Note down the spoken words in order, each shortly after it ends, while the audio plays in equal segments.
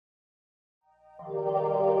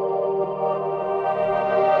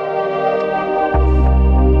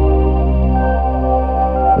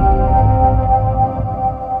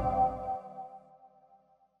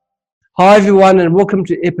Hi, everyone, and welcome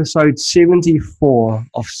to episode 74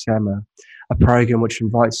 of SAMA, a program which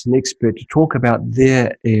invites an expert to talk about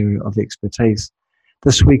their area of expertise.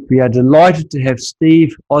 This week, we are delighted to have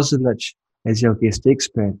Steve Ozinich as our guest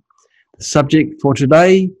expert. The subject for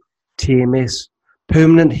today, TMS,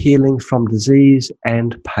 permanent healing from disease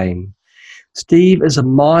and pain. Steve is a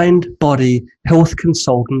mind-body health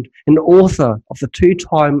consultant and author of the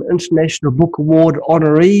two-time International Book Award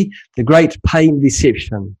honoree, The Great Pain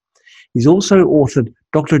Deception. He's also authored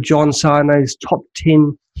Dr. John Sarno's Top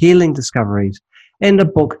 10 Healing Discoveries and a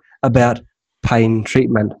book about pain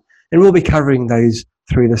treatment. And we'll be covering those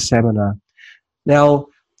through the seminar. Now,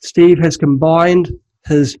 Steve has combined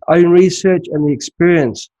his own research and the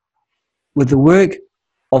experience with the work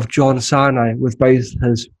of John Sarno with both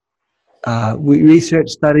his research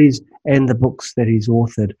studies and the books that he's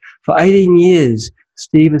authored. For 18 years,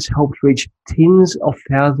 Steve has helped reach tens of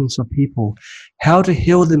thousands of people how to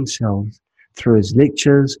heal themselves through his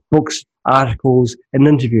lectures, books, articles, and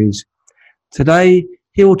interviews. Today,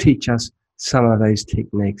 he will teach us some of those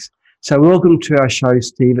techniques. So welcome to our show,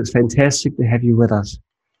 Steve. It's fantastic to have you with us.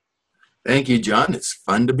 Thank you, John. It's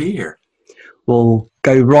fun to be here. We'll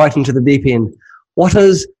go right into the deep end. What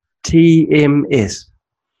is TMS?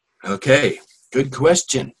 Okay, good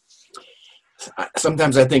question.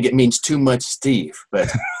 Sometimes I think it means too much Steve,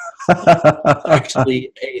 but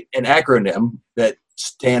actually an acronym that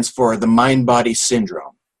stands for the mind-body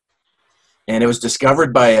syndrome. And it was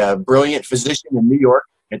discovered by a brilliant physician in New York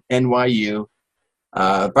at NYU,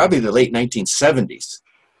 probably the late 1970s.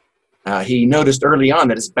 He noticed early on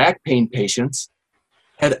that his back pain patients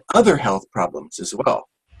had other health problems as well.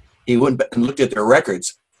 He went and looked at their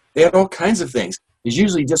records. They had all kinds of things. It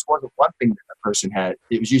usually just wasn't one thing that a person had.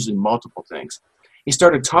 It was usually multiple things. He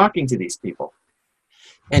started talking to these people,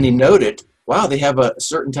 and he noted, wow, they have a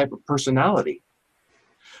certain type of personality,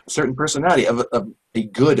 a certain personality of a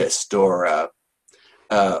goodist or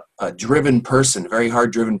a driven person, a very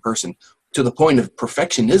hard-driven person, to the point of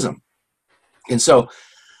perfectionism. And so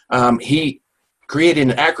he created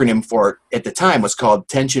an acronym for it. At the time, was called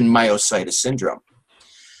tension myositis syndrome.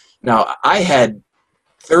 Now, I had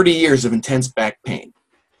 30 years of intense back pain.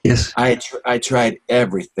 Yes. I tried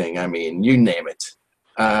everything. I mean, you name it.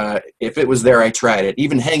 If it was there, I tried it.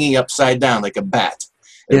 Even hanging upside down like a bat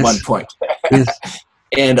at one point. Yes.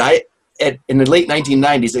 And in the late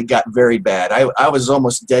 1990s, it got very bad. I was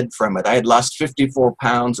almost dead from it. I had lost 54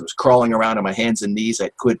 pounds. I was crawling around on my hands and knees.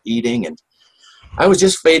 I quit eating, and I was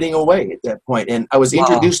just fading away at that point. And I was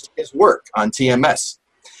introduced to his work on TMS.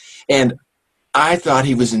 And I thought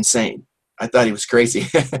he was insane. I thought he was crazy.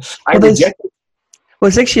 I rejected. Well,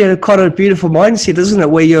 it's actually quite a beautiful mindset, isn't it,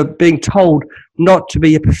 where you're being told not to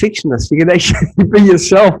be a perfectionist. You can actually be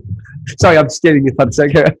yourself. Sorry, I'm stealing your thunder.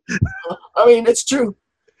 Okay. I mean, it's true.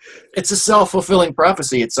 It's a self-fulfilling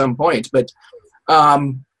prophecy at some point. But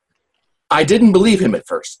I didn't believe him at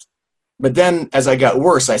first. But then as I got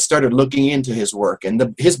worse, I started looking into his work.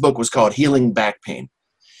 And his book was called Healing Back Pain.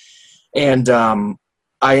 And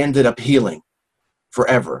I ended up healing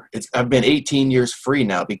forever. I've been 18 years free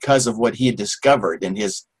now because of what he had discovered in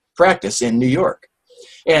his practice in New York.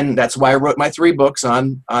 And that's why I wrote my 3 books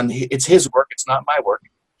on it's his work, it's not my work.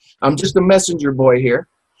 I'm just a messenger boy here,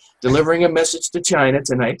 delivering a message to China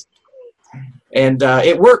tonight. And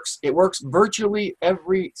it works. It works virtually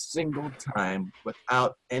every single time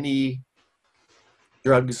without any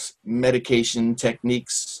drugs, medication,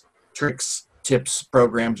 techniques, tricks, tips,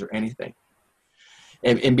 programs, or anything.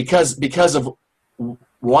 And because of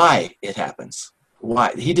why it happens,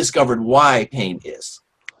 why he discovered why pain is,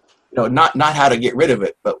 not how to get rid of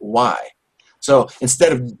it, but why. So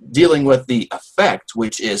instead of dealing with the effect,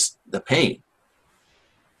 which is the pain,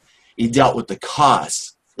 he dealt with the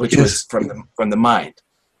cause, which was from the mind.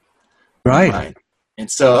 Right.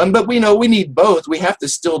 And so, but we know we need both. We have to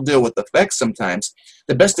still deal with the effects sometimes.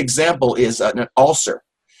 The best example is an ulcer.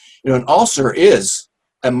 An ulcer is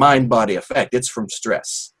a mind-body effect. It's from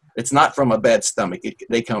stress. It's not from a bad stomach.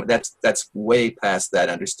 That's way past that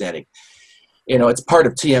understanding. It's part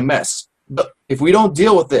of TMS. But if we don't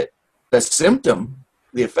deal with it, the symptom,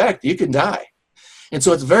 the effect, you can die. And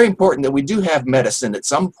so it's very important that we do have medicine at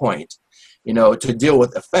some point, to deal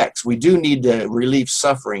with effects. We do need to relieve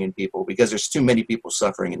suffering in people because there's too many people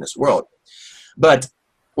suffering in this world. But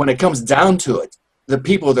when it comes down to it, the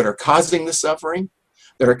people that are causing the suffering,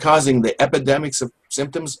 that are causing the epidemics of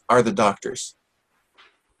symptoms are the doctors.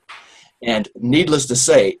 And needless to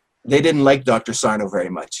say, they didn't like Dr. Sarno very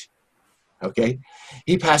much. Okay?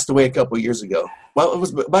 He passed away a couple of years ago. Well, it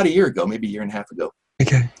was about a year ago, maybe a year and a half ago.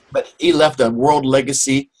 Okay. But he left a world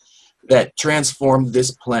legacy that transformed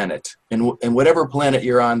this planet, and whatever planet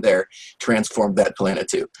you're on there, transformed that planet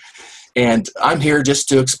too. And I'm here just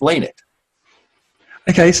to explain it.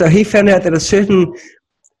 Okay, so he found out that a certain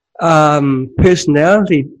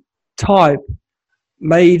personality type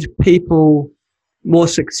made people more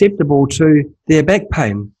susceptible to their back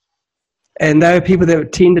pain. And they were people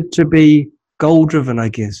that tended to be goal-driven, I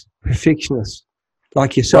guess, perfectionists,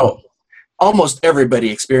 like yourself. So, almost everybody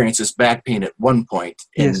experiences back pain at one point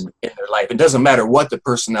in their life. It doesn't matter what the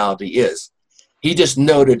personality is. He just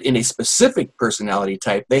noted in a specific personality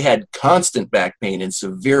type, they had constant back pain and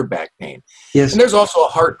severe back pain. Yes. And there's also a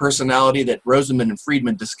heart personality that Rosenman and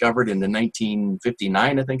Friedman discovered in the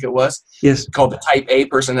 1959, I think it was. Yes. Called the type A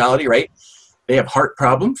personality, right? They have heart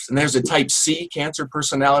problems. And there's a type C cancer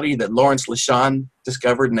personality that Lawrence Leshon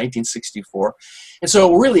discovered in 1964. And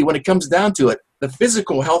so really, when it comes down to it, the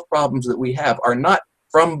physical health problems that we have are not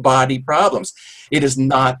from body problems. It is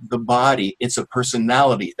not the body. It's a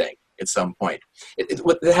personality thing at some point.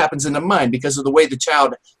 What happens in the mind because of the way the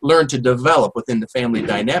child learned to develop within the family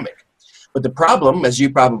dynamic. But the problem, as you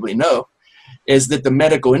probably know, is that the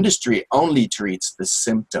medical industry only treats the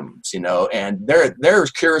symptoms, and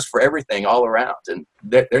there's cures for everything all around. And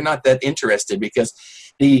they're not that interested because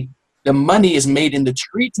the money is made in the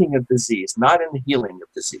treating of disease, not in the healing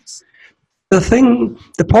of disease.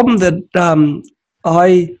 The problem that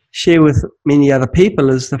I share with many other people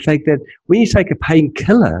is the fact that when you take a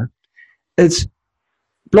painkiller, it's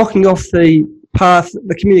blocking off the path,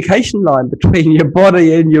 the communication line between your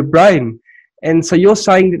body and your brain. And so you're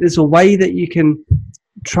saying that there's a way that you can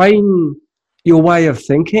train your way of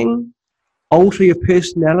thinking, alter your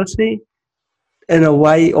personality in a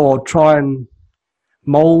way, or try and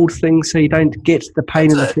mold things so you don't get the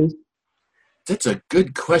pain in the first. That's a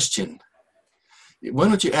good question. Why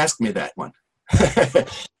don't you ask me that one?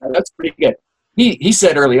 That's pretty good. He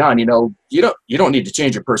said early on, you don't need to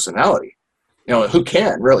change your personality. Who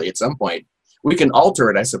can really at some point? We can alter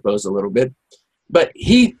it, I suppose, a little bit. But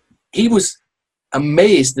he was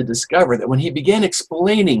amazed to discover that when he began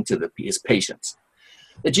explaining to his patients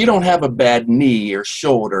that you don't have a bad knee or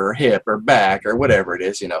shoulder or hip or back or whatever it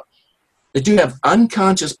is, that you have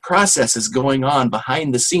unconscious processes going on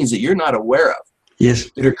behind the scenes that you're not aware of. Yes.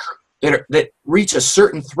 That reach a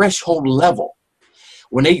certain threshold level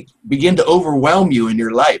when they begin to overwhelm you in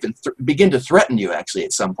your life and begin to threaten you actually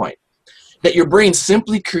at some point, that your brain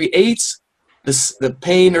simply creates the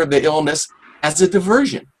pain or the illness as a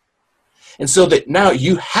diversion. And so that now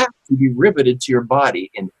you have to be riveted to your body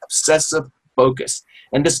in obsessive focus.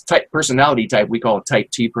 And this personality type, we call a type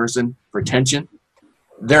T person for tension.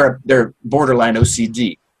 They're borderline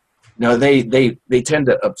OCD. They tend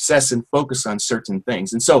to obsess and focus on certain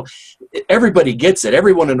things. And so everybody gets it.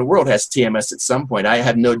 Everyone in the world has TMS at some point. I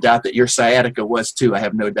have no doubt that your sciatica was too. I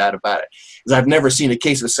have no doubt about it. Because I've never seen a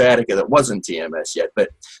case of sciatica that wasn't TMS yet. But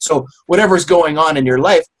so whatever's going on in your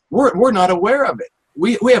life, we're not aware of it.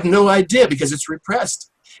 We have no idea because it's repressed.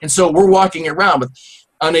 And so we're walking around with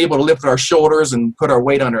unable to lift our shoulders and put our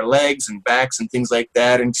weight on our legs and backs and things like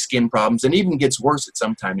that, and skin problems, and even gets worse at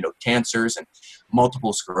some time, cancers and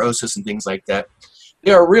multiple sclerosis and things like that.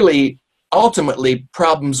 They are really ultimately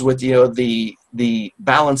problems with the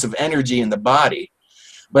balance of energy in the body.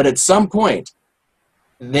 But at some point,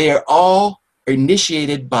 they are all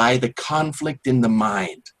initiated by the conflict in the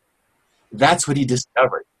mind. That's what he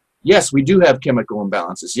discovered. Yes, we do have chemical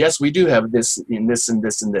imbalances. Yes, we do have this and this and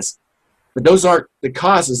this and this. But those aren't the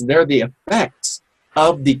causes. They're the effects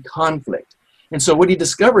of the conflict. And so what he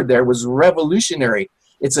discovered there was revolutionary.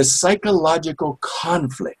 It's a psychological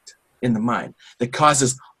conflict in the mind that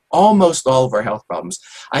causes almost all of our health problems.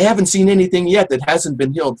 I haven't seen anything yet that hasn't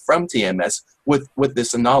been healed from TMS with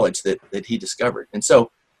this knowledge that he discovered. And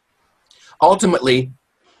so ultimately,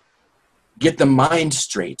 get the mind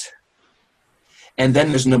straight. And then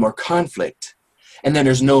there's no more conflict. And then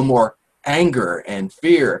there's no more anger and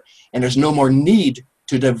fear. And there's no more need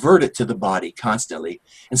to divert it to the body constantly.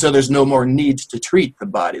 And so there's no more need to treat the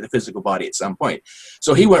body, the physical body at some point.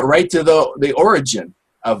 So he went right to the origin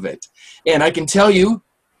of it. And I can tell you,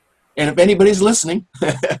 and if anybody's listening,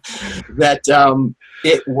 that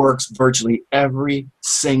it works virtually every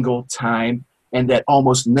single time, and that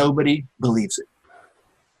almost nobody believes it.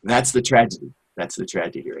 That's the tragedy. That's the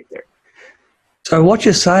tragedy right there. So what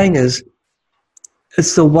you're saying is,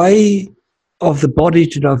 it's the way of the body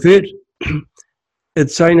to divert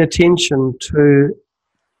its own attention to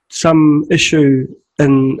some issue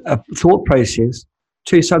in a thought process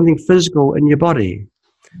to something physical in your body,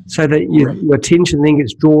 so that your attention then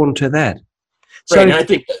gets drawn to that. So, right,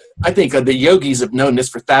 and I think the yogis have known this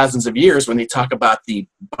for thousands of years when they talk about the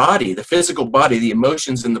body, the physical body, the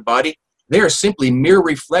emotions in the body. They are simply mere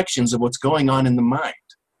reflections of what's going on in the mind.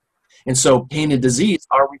 And so pain and disease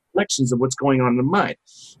are reflections of what's going on in the mind.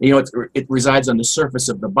 You know, it resides on the surface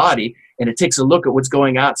of the body, and it takes a look at what's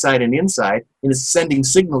going outside and inside, and it's sending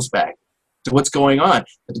signals back to what's going on.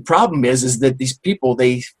 But the problem is that these people,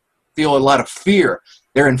 they feel a lot of fear.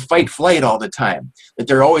 They're in fight flight all the time, that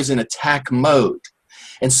they're always in attack mode.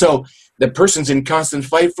 And so the person's in constant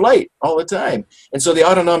fight flight all the time. And so the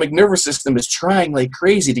autonomic nervous system is trying like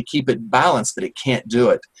crazy to keep it balanced, but it can't do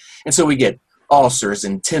it. And so we get ulcers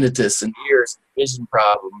and tinnitus and ears and vision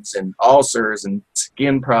problems and ulcers and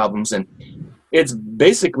skin problems. And it's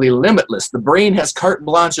basically limitless. The brain has carte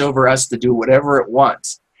blanche over us to do whatever it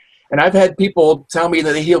wants. And I've had people tell me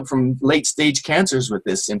that they healed from late-stage cancers with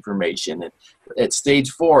this information. And at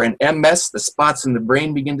stage 4, and MS, the spots in the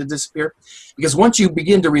brain begin to disappear. Because once you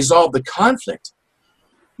begin to resolve the conflict,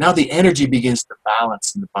 now the energy begins to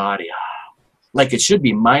balance in the body. Like it should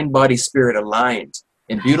be, mind, body, spirit aligned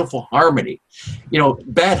in beautiful harmony. You know,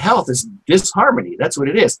 bad health is disharmony. That's what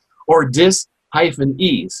it is. Or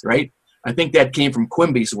dis-ease, right? I think that came from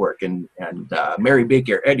Quimby's work, and Mary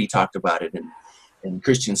Baker Eddy talked about it in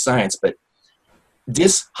Christian Science. But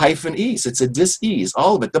dis-ease, it's a dis-ease,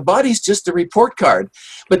 all of it. The body's just a report card.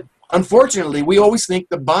 But unfortunately, we always think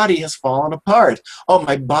the body has fallen apart. Oh,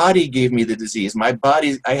 my body gave me the disease. My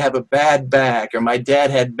body, I have a bad back, or my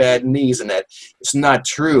dad had bad knees, and that it's not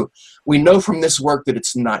true. We know from this work that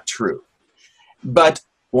it's not true. But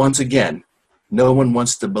once again, no one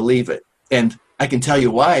wants to believe it. And I can tell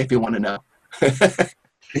you why if you want to know.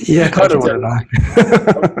 Yeah, I kind of want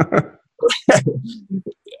to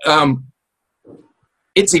know.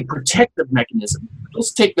 It's a protective mechanism.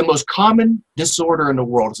 Let's take the most common disorder in the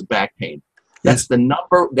world is back pain. That's the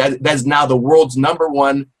number. That's now the world's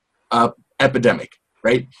 #1 epidemic,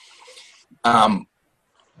 right?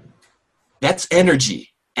 That's energy.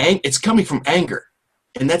 It's coming from anger,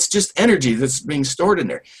 and that's just energy that's being stored in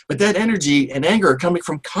there. But that energy and anger are coming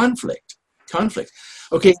from conflict.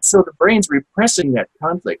 Okay, so the brain's repressing that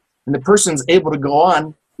conflict, and the person's able to go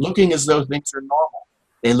on looking as though things are normal.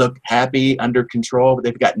 They look happy, under control, but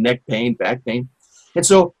they've got neck pain, back pain. And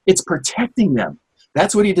so it's protecting them.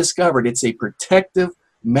 That's what he discovered. It's a protective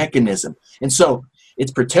mechanism. And so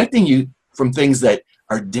it's protecting you from things that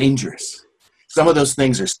are dangerous. Some of those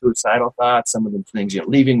things are suicidal thoughts. Some of them things,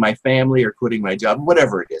 leaving my family or quitting my job,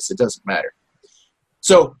 whatever it is, it doesn't matter.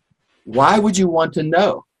 So why would you want to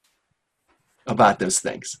know about those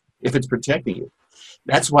things if it's protecting you?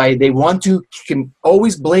 That's why they can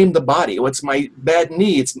always blame the body. Oh, it's my bad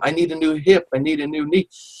knee. I need a new hip. I need a new knee.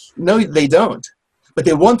 No, they don't. But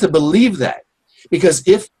they want to believe that. Because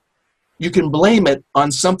if you can blame it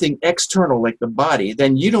on something external like the body,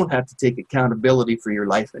 then you don't have to take accountability for your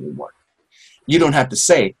life anymore. You don't have to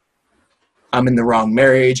say, I'm in the wrong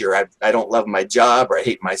marriage, or I don't love my job, or I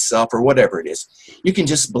hate myself, or whatever it is. You can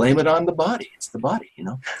just blame it on the body. It's the body,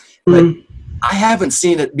 But I haven't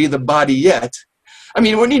seen it be the body yet. I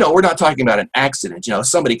mean, we're not talking about an accident.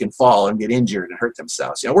 Somebody can fall and get injured and hurt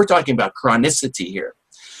themselves. We're talking about chronicity here.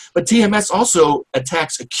 But TMS also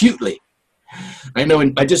attacks acutely. I know,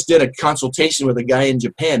 I just did a consultation with a guy in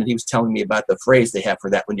Japan, and he was telling me about the phrase they have for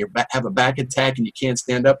that when you have a back attack and you can't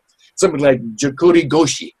stand up. Something like Jokuri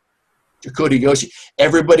Goshi. Jokuri Goshi.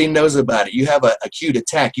 Everybody knows about it. You have an acute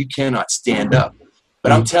attack, you cannot stand up.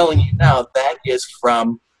 But I'm telling you now, that is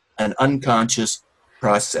from an unconscious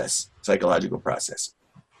process. Psychological process.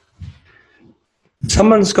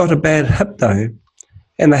 Someone's got a bad hip though,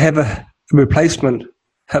 and they have a replacement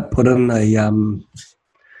hip put in, a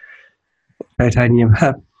titanium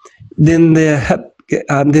hip. Then their hip,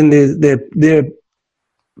 then their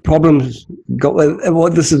problems got. Well,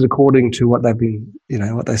 this is according to what they've been,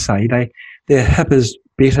 what they say. Their hip is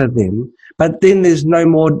better then, but then there's no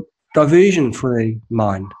more diversion for the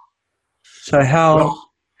mind. So how?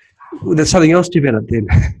 There's something else developed then.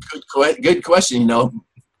 Good question.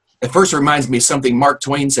 It first reminds me of something Mark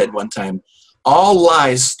Twain said one time. All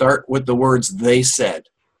lies start with the words they said.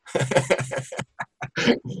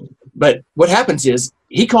 But what happens is,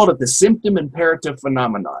 he called it the symptom imperative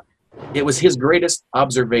phenomenon. It was his greatest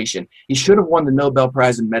observation. He should have won the Nobel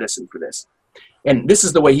Prize in medicine for this. And this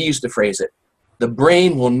is the way he used to phrase it. The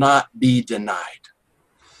brain will not be denied.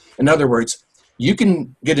 In other words, you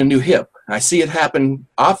can get a new hip. I see it happen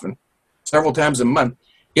often, several times a month.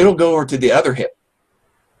 It'll go over to the other hip.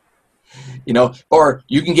 Or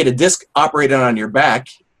you can get a disc operated on your back.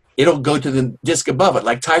 It'll go to the disc above it,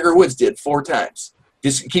 like Tiger Woods did 4 times.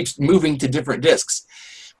 Just keeps moving to different discs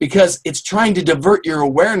because it's trying to divert your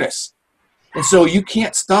awareness. And so you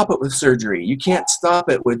can't stop it with surgery. You can't stop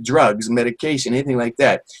it with drugs, medication, anything like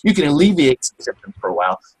that. You can alleviate some symptoms for a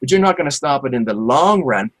while, but you're not going to stop it in the long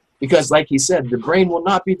run because, like he said, the brain will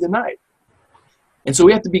not be denied. And so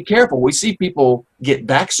we have to be careful. We see people get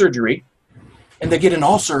back surgery and they get an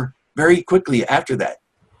ulcer very quickly after that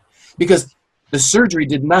because the surgery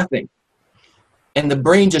did nothing. And the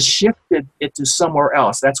brain just shifted it to somewhere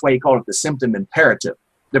else. That's why he called it the symptom imperative.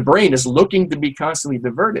 The brain is looking to be constantly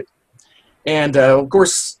diverted. And of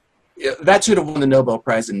course, that should have won the Nobel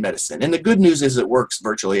Prize in medicine. And the good news is it works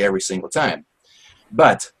virtually every single time.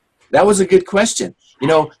 But that was a good question. You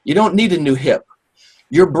know, you don't need a new hip.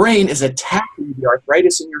 Your brain is attacking the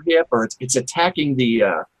arthritis in your hip, or it's attacking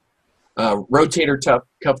the rotator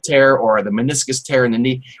cuff tear, or the meniscus tear in the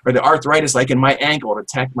knee, or the arthritis like in my ankle. It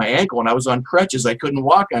attacked my ankle, and I was on crutches. I couldn't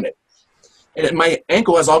walk on it. And my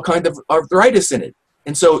ankle has all kinds of arthritis in it.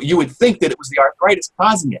 And so you would think that it was the arthritis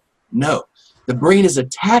causing it. No. The brain is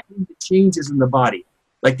attacking the changes in the body,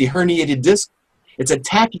 like the herniated disc. It's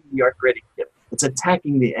attacking the arthritic hip. It's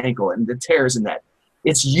attacking the ankle and the tears in that.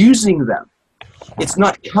 It's using them. It's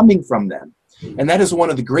not coming from them. And that is one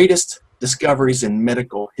of the greatest discoveries in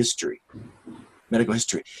medical history.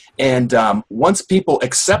 And once people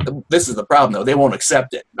accept, this is the problem though, they won't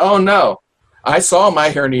accept it. Oh no, I saw my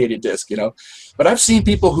herniated disc, you know. But I've seen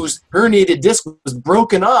people whose herniated disc was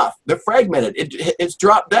broken off. They're fragmented. It's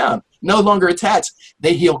dropped down, no longer attached.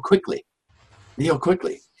 They heal quickly.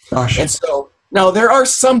 Gosh. And so now there are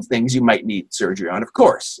some things you might need surgery on, of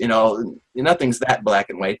course. You know, nothing's that black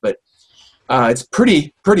and white, but it's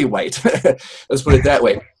pretty white. Let's put it that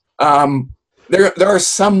way. There are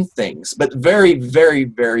some things, but very, very,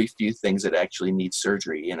 very few things that actually need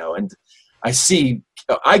surgery, you know. And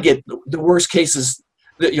I get the worst cases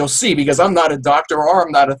that you'll see because I'm not a doctor or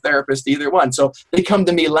I'm not a therapist, either one. So they come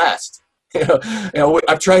to me last. You know,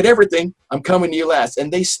 I've tried everything. I'm coming to you last.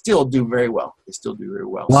 And they still do very well.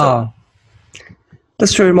 Wow. So,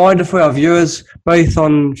 just a reminder for our viewers, both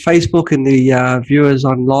on Facebook and the viewers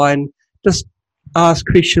online, just ask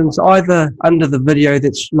questions either under the video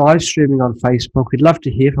that's live streaming on Facebook. We'd love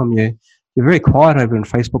to hear from you. You're very quiet over in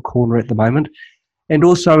Facebook corner at the moment. And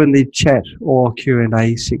also in the chat or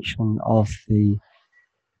Q&A section of the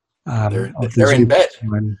they're in bed.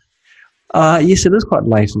 Yes, it is quite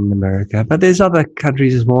late in America, but there's other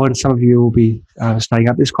countries as well, and some of you will be staying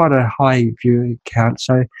up. There's quite a high view count,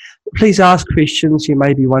 so please ask questions. You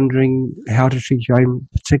may be wondering how to treat your own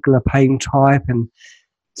particular pain type, and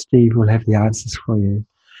Steve will have the answers for you.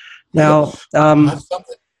 Now,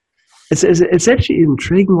 it's actually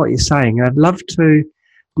intriguing what you're saying, and I'd love to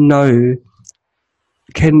know,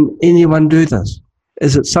 can anyone do this?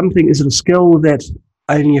 Is it a skill that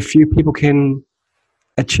only a few people can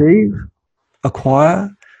acquire,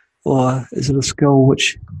 or is it a skill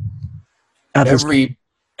which others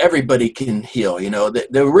everybody can heal? You know,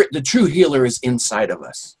 the true healer is inside of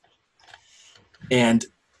us. And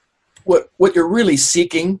what you're really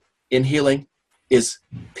seeking in healing is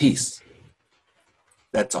peace.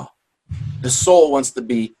 That's all. The soul wants to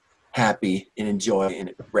be happy and enjoy and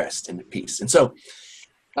at rest and at peace. And so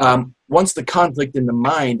once the conflict in the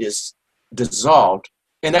mind is dissolved,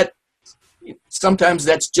 and that sometimes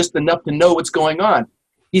that's just enough to know what's going on.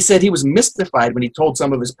 He said he was mystified when he told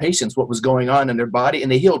some of his patients what was going on in their body,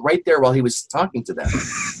 and they healed right there while he was talking to them.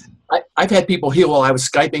 I've had people heal while I was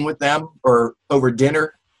Skyping with them or over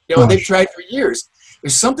dinner. You know, they've tried for years.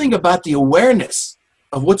 There's something about the awareness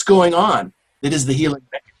of what's going on that is the healing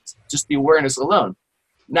mechanism, just the awareness alone.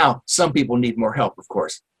 Now, some people need more help, of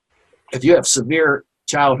course. If you have severe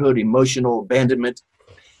childhood emotional abandonment,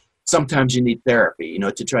 sometimes you need therapy, you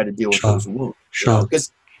know, to try to deal with those wounds. Sure.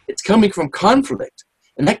 Because it's coming from conflict.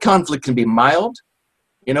 And that conflict can be mild,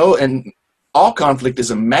 you know, and all conflict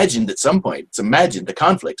is imagined at some point. It's imagined, the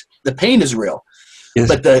conflict. The pain is real. Yes.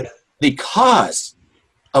 But the cause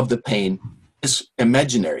of the pain is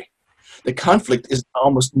imaginary. The conflict is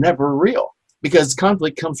almost never real because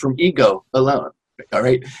conflict comes from ego alone. All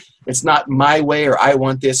right. It's not my way or I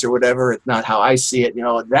want this or whatever. It's not how I see it. You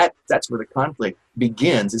know, that's where the conflict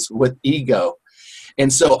begins. It's with ego.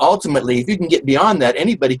 And so ultimately, if you can get beyond that,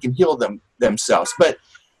 anybody can heal themselves. But,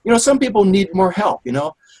 you know, some people need more help. You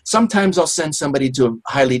know, sometimes I'll send somebody to a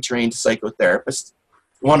highly trained psychotherapist,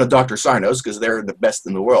 one of Dr. Sarno's, because they're the best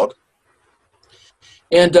in the world.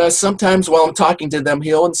 And sometimes while I'm talking to them,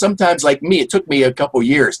 heal. And sometimes, like me, it took me a couple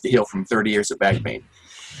years to heal from 30 years of back pain.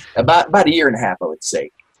 About a year and a half, I would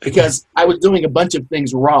say, because I was doing a bunch of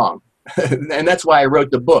things wrong. And that's why I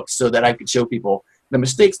wrote the book, so that I could show people the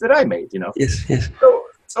mistakes that I made, you know. Yes, yes.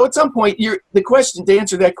 So at some point, to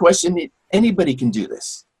answer that question, anybody can do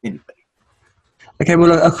this. Anybody. Okay,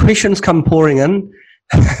 well, a question's come pouring in.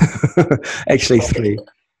 Actually, three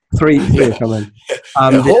have come in.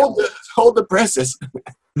 Hold the presses.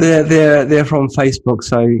 They're from Facebook.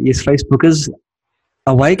 So yes, Facebook is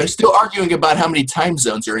awake. They're still arguing about how many time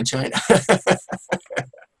zones are in China.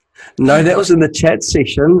 No, that was in the chat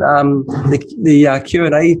session. The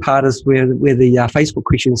Q&A part is where the Facebook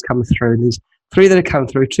questions come through. And there's 3 that have come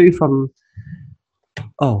through. 2 from,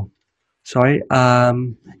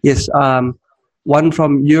 one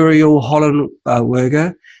from Uriel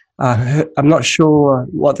Hollenberger. I'm not sure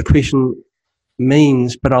what the question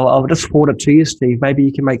means, but I'll just forward it to you, Steve. Maybe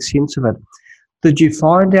you can make sense of it. Did you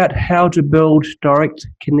find out how to build direct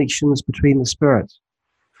connections between the spirits?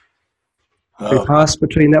 Did you pass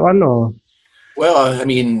between that one, or? Well, I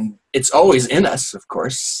mean, it's always in us, of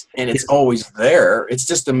course, and it's always there. It's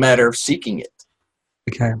just a matter of seeking it.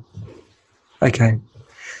 Okay.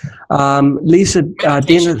 Lisa,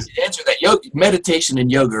 Dennis. To answer that, meditation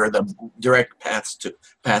and yoga are the direct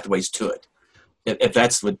pathways to it, if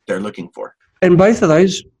that's what they're looking for. And both of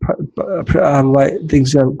those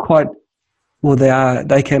things are quite well.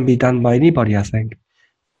 They can be done by anybody, I think,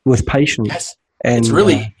 with patience. Yes, and it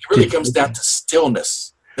really comes down to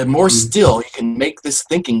stillness. The more still you can make this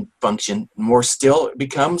thinking function, the more still it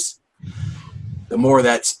becomes, the more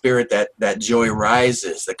that spirit, that joy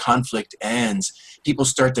rises, the conflict ends. People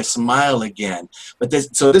start to smile again. But this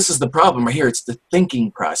is the problem right here. It's the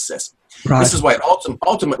thinking process. Right. This is why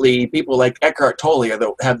ultimately people like Eckhart Tolle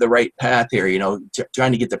have the right path here,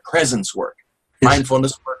 trying to get the presence work,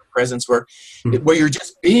 mindfulness work, presence work, where you're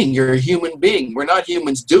just being. You're a human being. We're not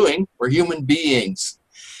humans doing. We're human beings.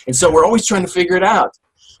 And so we're always trying to figure it out.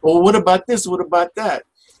 Well, what about this? What about that?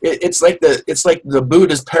 It's like the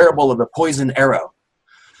Buddha's parable of the poison arrow.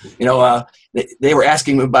 They were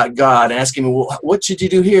asking him about God, asking him, well, what should you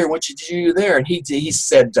do here? What should you do there? And he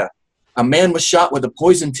said, a man was shot with a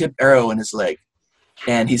poison-tipped arrow in his leg.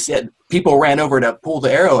 And he said, people ran over to pull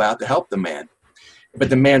the arrow out to help the man. But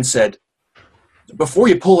the man said, before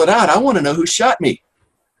you pull it out, I want to know who shot me.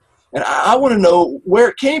 And I want to know where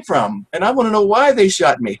it came from. And I want to know why they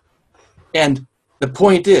shot me. And the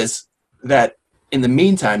point is that in the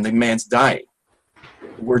meantime, the man's dying.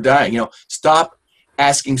 We're dying. Stop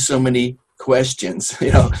asking so many questions.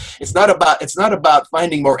 It's not about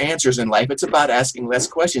finding more answers in life. It's about asking less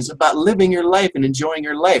questions. It's about living your life and enjoying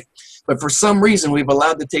your life. But for some reason, we've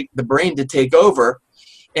allowed the brain to take over,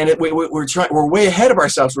 and we're way ahead of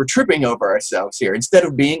ourselves. We're tripping over ourselves here instead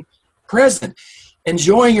of being present,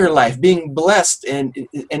 enjoying your life, being blessed, and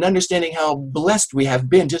understanding how blessed we have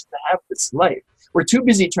been just to have this life. We're too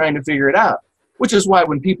busy trying to figure it out. Which is why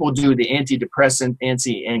when people do the antidepressant,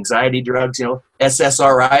 anti-anxiety drugs,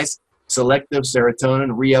 SSRIs, selective serotonin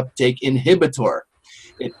reuptake inhibitor,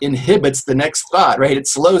 it inhibits the next thought, right? It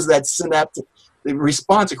slows that synaptic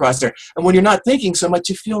response across there. And when you're not thinking so much,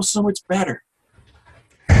 you feel so much better.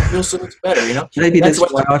 Maybe that's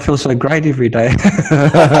why I feel so great every day.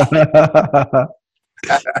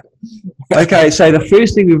 Okay, so the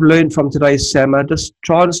first thing we've learned from today's Sama, just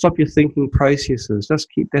try and stop your thinking processes. Just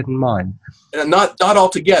keep that in mind. Not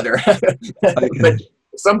altogether. Okay. But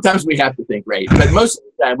sometimes we have to think, right? But most of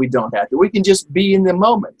the time we don't have to. We can just be in the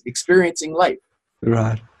moment, experiencing life.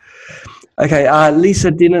 Right. Okay, Lisa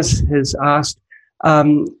Dennis has asked,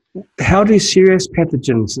 how do serious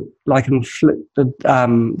pathogens like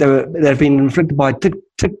that have been inflicted by tick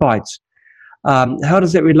bites, how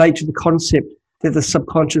does that relate to the concept that the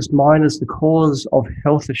subconscious mind is the cause of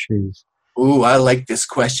health issues? Ooh, I like this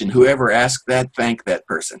question. Whoever asked that, thank that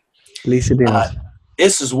person. Lisa Dennis.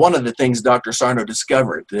 This is one of the things Dr. Sarno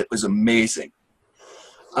discovered that was amazing.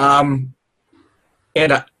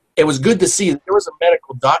 It was good to see. There was a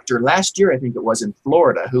medical doctor last year, I think it was, in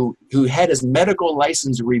Florida, who had his medical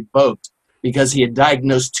license revoked because he had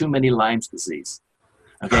diagnosed too many Lyme's disease.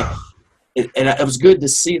 Okay? And it was good to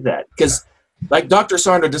see that because, like Dr.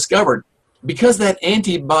 Sarno discovered, because that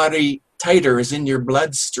antibody titer is in your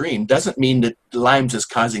bloodstream doesn't mean that Lyme's is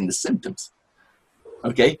causing the symptoms.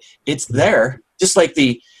 Okay? It's there. Just like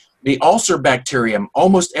the ulcer bacterium,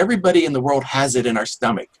 almost everybody in the world has it in our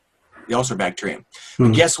stomach, the ulcer bacterium.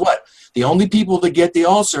 But guess what? The only people that get the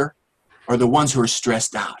ulcer are the ones who are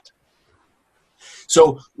stressed out.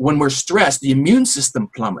 So when we're stressed, the immune system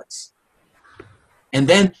plummets. And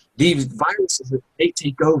then these viruses, they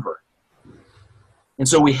take over. And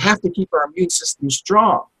so we have to keep our immune system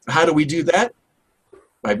strong. How do we do that?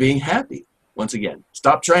 By being happy. Once again,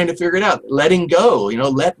 stop trying to figure it out. Letting go,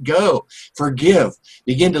 let go, forgive,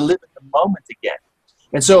 begin to live in the moment again.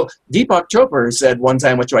 And so Deepak Chopra said one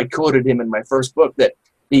time, which I quoted him in my first book, that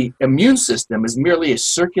the immune system is merely a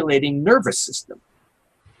circulating nervous system.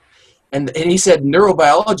 And he said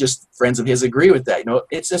neurobiologist friends of his agree with that. You know,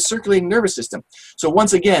 it's a circulating nervous system. So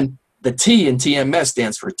once again, the T in TMS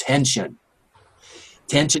stands for tension.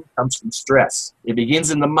 Tension comes from stress. It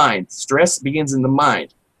begins in the mind. Stress begins in the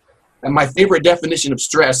mind. And my favorite definition of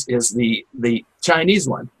stress is the Chinese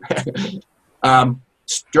one.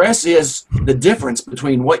 Stress is the difference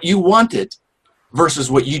between what you wanted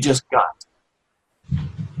versus what you just got.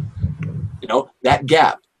 You know, that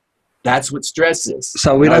gap. That's what stress is.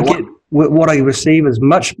 So we don't get what I receive is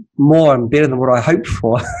much more and better than what I hoped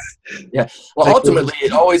for. Yeah. Well, ultimately,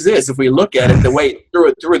 it always is if we look at it the way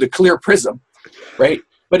through the clear prism, right?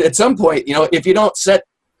 But at some point, you know, if you don't set,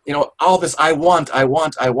 you know, all this I want,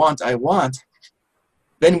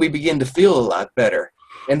 then we begin to feel a lot better.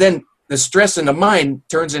 And then the stress in the mind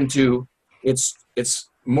turns into, it's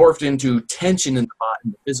morphed into tension in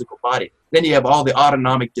the physical body. Then you have all the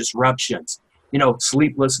autonomic disruptions, you know,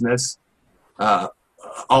 sleeplessness,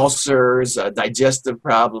 ulcers, digestive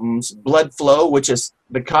problems, blood flow, which is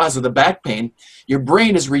the cause of the back pain. Your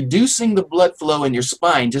brain is reducing the blood flow in your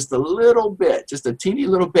spine just a little bit, just a teeny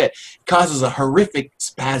little bit, causes a horrific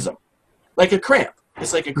spasm, like a cramp.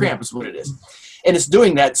 It's like a cramp is what it is. And it's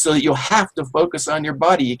doing that so that you'll have to focus on your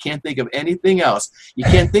body. You can't think of anything else. You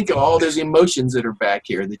can't think of all those emotions that are back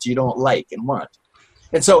here that you don't like and want.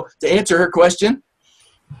 And so to answer her question,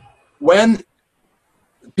 when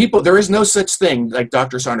people, there is no such thing, like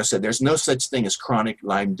Dr. Sarno said, there's no such thing as chronic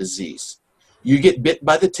Lyme disease. You get bit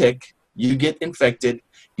by the tick, you get infected,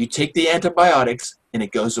 you take the antibiotics, and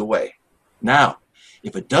it goes away. Now,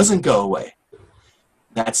 if it doesn't go away,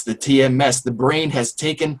 that's the TMS. The brain has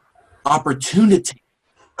taken opportunity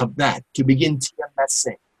of that to begin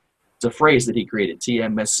TMSing. It's a phrase that he created,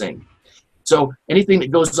 TMSing. So anything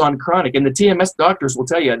that goes on chronic, and the TMS doctors will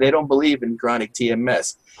tell you they don't believe in chronic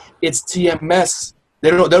TMS. It's TMS. They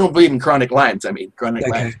don't believe in chronic Lyme's. I mean, chronic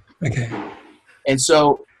Lyme's. Okay. And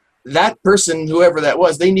so that person, whoever that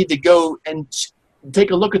was, they need to go and take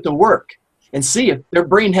a look at the work and see if their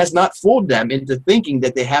brain has not fooled them into thinking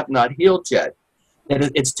that they have not healed yet,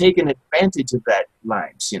 that it's taken advantage of that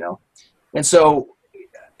Lyme's, you know. And so,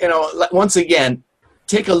 you know, once again,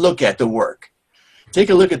 take a look at the work. Take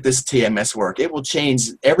a look at this TMS work. It will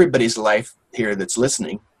change everybody's life here that's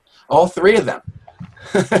listening. All three of them.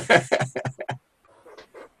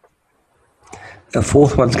 The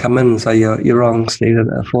fourth one's come in, so you're wrong, Stephen.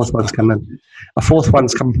 A fourth one's come in. A fourth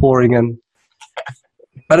one's come pouring in.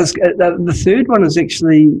 But it's, the third one is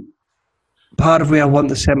actually part of where I want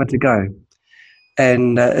the SAMA to go.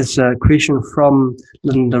 And it's a question from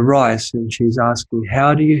Linda Rice, and she's asking,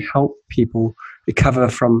 how do you help people recover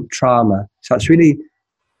from trauma? So it's really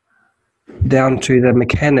down to the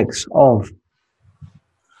mechanics of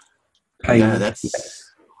pain. Yeah,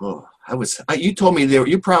 that's... Oh, you told me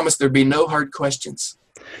you promised there'd be no hard questions.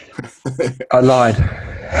 I lied.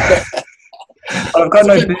 I've got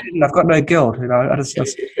no burden. I've got no guilt. You know,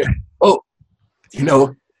 Oh, you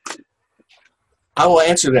know, I will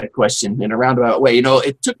answer that question in a roundabout way. You know,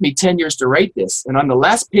 it took me 10 years to write this, and on the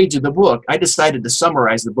last page of the book, I decided to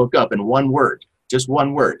summarize the book up in one word, just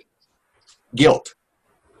one word: guilt.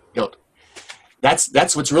 Guilt.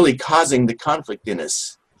 That's what's really causing the conflict in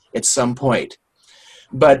us at some point.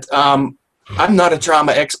 But I'm not a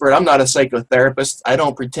trauma expert. I'm not a psychotherapist. I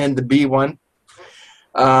don't pretend to be one.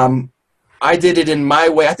 I did it in my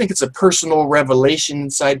way. I think it's a personal revelation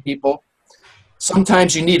inside people.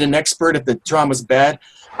 Sometimes you need an expert if the trauma's bad.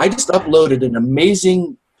 I just uploaded an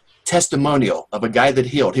amazing testimonial of a guy that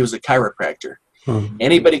healed. He was a chiropractor.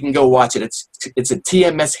 Anybody can go watch it. It's a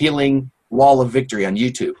TMS Healing Wall of Victory on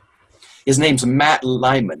YouTube. His name's Matt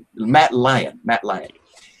Lyon.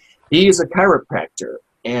 He is a chiropractor,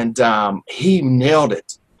 and he nailed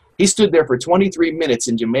it. He stood there for 23 minutes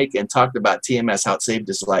in Jamaica and talked about TMS, how it saved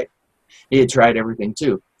his life. He had tried everything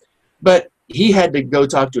too. But he had to go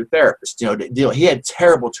talk to a therapist, you know, to deal. He had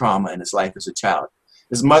terrible trauma in his life as a child.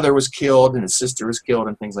 His mother was killed and his sister was killed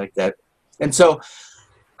and things like that. And so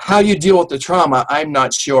how you deal with the trauma, I'm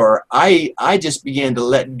not sure. I just began to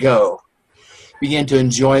let go, began to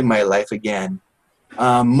enjoy my life again.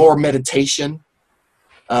 More meditation.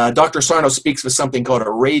 Dr. Sarno speaks of something called a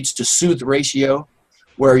rage to soothe ratio,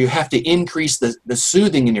 where you have to increase the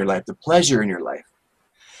soothing in your life, the pleasure in your life.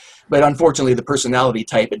 But unfortunately, the personality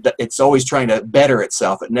type, it's always trying to better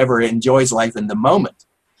itself. It never enjoys life in the moment,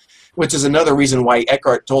 which is another reason why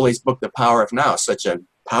Eckhart Tolle's book, The Power of Now, is such a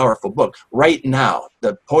powerful book. Right now,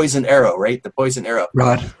 the poison arrow, right? The poison arrow.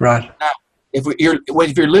 Right. Now, if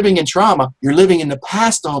you're living in trauma, you're living in the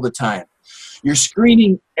past all the time. You're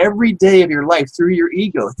screening every day of your life through your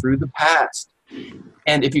ego, through the past.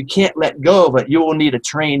 And if you can't let go of it, you will need a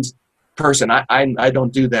trained person. I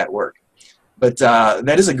don't do that work. But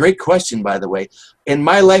that is a great question, by the way. In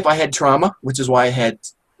my life, I had trauma, which is why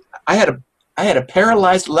I had a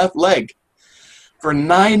paralyzed left leg. For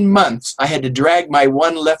 9 months, I had to drag my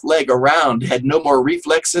one left leg around, had no more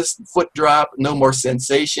reflexes, foot drop, no more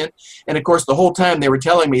sensation. And of course, the whole time they were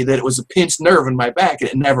telling me that it was a pinched nerve in my back, and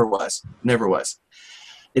it never was, never was.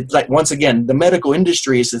 It's like, once again, the medical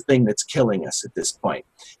industry is the thing that's killing us at this point.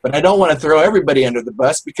 But I don't want to throw everybody under the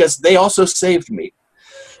bus, because they also saved me.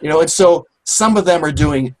 You know, and so some of them are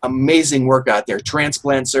doing amazing work out there.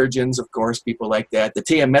 Transplant surgeons, of course, people like that. The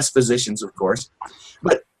TMS physicians, of course.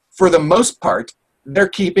 But for the most part, they're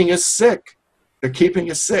keeping us sick. They're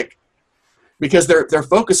keeping us sick because they're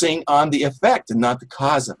focusing on the effect and not the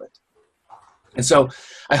cause of it. And so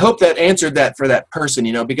I hope that answered that for that person,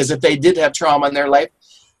 you know, because if they did have trauma in their life,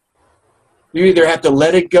 you either have to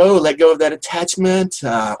let go of that attachment,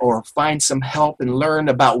 or find some help and learn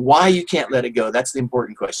about why you can't let it go. That's the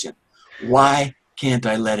important question. Why can't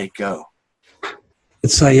I let it go?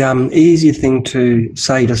 It's a easy thing to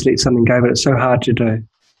say, just let something go, but it's so hard to do.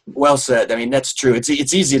 Well said. I mean, that's true. It's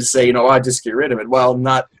easy to say, you know, I just get rid of it. Well,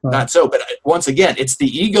 not so. But once again, it's the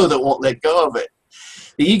ego that won't let go of it.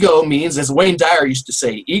 The ego means, as Wayne Dyer used to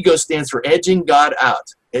say, ego stands for edging God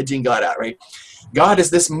out. Edging God out, right? God is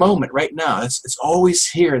this moment right now. It's always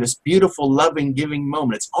here, this beautiful, loving, giving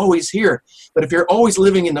moment. It's always here. But if you're always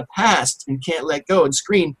living in the past and can't let go and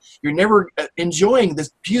scream, you're never enjoying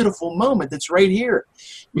this beautiful moment that's right here.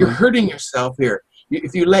 You're hurting yourself here.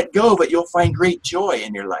 If you let go of it, you'll find great joy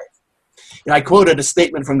in your life. And I quoted a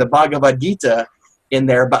statement from the Bhagavad Gita in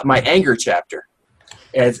there about my anger chapter.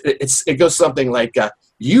 It goes something like,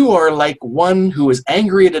 you are like one who is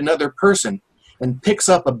angry at another person and picks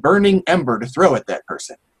up a burning ember to throw at that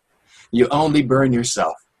person. You only burn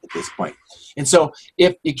yourself at this point. And so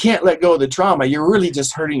if you can't let go of the trauma, you're really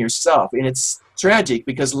just hurting yourself. And it's tragic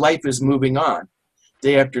because life is moving on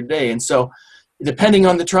day after day. And so depending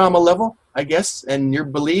on the trauma level, I guess, and your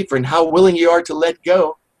belief and how willing you are to let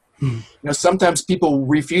go, you know, sometimes people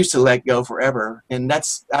refuse to let go forever. And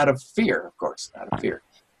that's out of fear, of course, out of fear.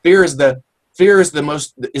 Fear is the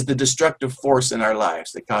destructive force in our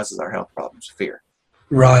lives that causes our health problems. Fear,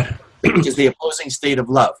 right? Which is the opposing state of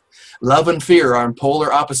love. Love and fear are on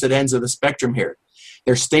polar opposite ends of the spectrum here.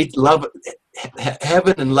 They're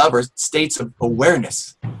heaven and love are states of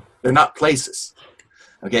awareness. They're not places.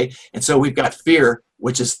 Okay, and so we've got fear,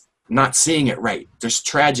 which is not seeing it right. There's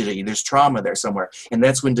tragedy, there's trauma there somewhere, and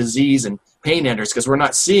that's when disease and pain enters because we're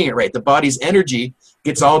not seeing it right. The body's energy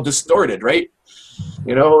gets all distorted, right?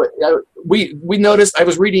 You know, we noticed, I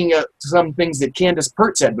was reading some things that Candace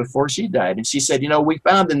Pert said before she died, and she said, you know, we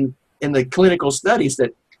found in the clinical studies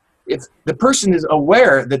that if the person is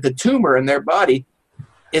aware that the tumor in their body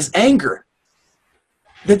is anger,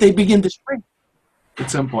 that they begin to shrink at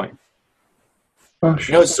some point. Oh,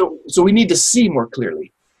 you know, so we need to see more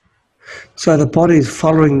clearly. So the body's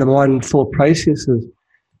following the mind and thought processes.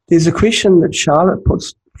 There's a question that Charlotte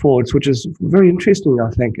puts forward, which is very interesting,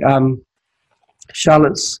 I think.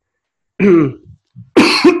 Charlotte's sorry,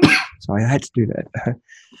 I had to do that.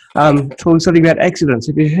 Talking something about accidents.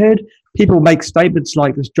 Have you heard people make statements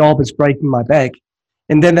like, this job is breaking my back,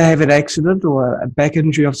 and then they have an accident or a back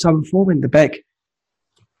injury of some form in the back?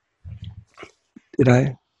 You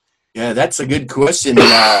know? Yeah, that's a good question.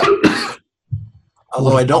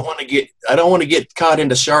 Although I don't want to get caught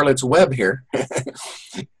into Charlotte's web here,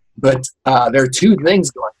 but there are two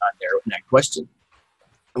things going on there in that question.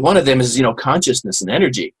 One of them is, you know, consciousness and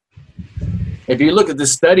energy. If you look at the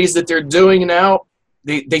studies that they're doing now,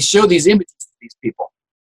 they show these images of these people.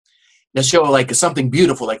 They'll show like something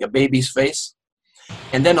beautiful, like a baby's face,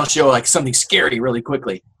 and then they'll show like something scary really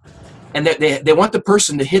quickly. And they want the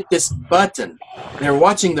person to hit this button. They're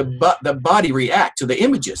watching the body react to the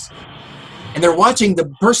images. And they're watching the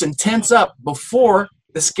person tense up before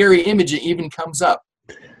the scary image even comes up.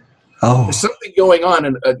 Oh. There's something going on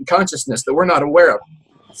in consciousness that we're not aware of.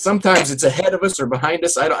 Sometimes it's ahead of us or behind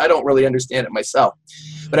us. I don't really understand it myself.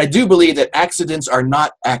 But I do believe that accidents are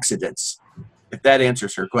not accidents, if that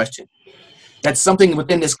answers her question. That's something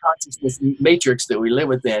within this consciousness matrix that we live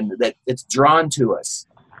within that it's drawn to us.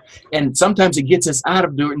 And sometimes it gets us out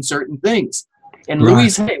of doing certain things. And Right.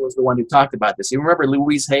 Louise Hay was the one who talked about this. You remember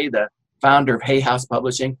Louise Hay, the founder of Hay House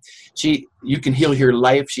Publishing? You Can Heal Your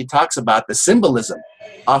Life. She talks about the symbolism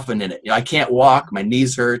often in it. You know, I can't walk, my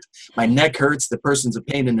knees hurt, my neck hurts, the person's a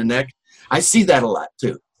pain in the neck. I see that a lot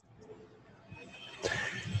too.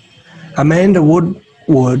 Amanda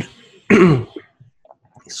Woodward,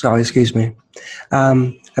 sorry, excuse me.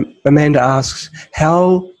 Amanda asks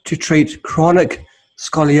how to treat chronic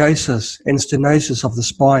scoliosis and stenosis of the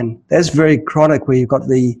spine. That's very chronic, where you've got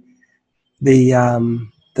the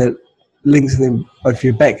the links of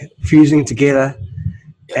your back fusing together.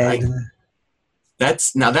 And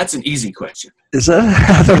that's an easy question. Is it?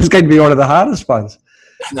 I thought it was going to be one of the hardest ones.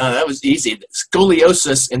 No, that was easy.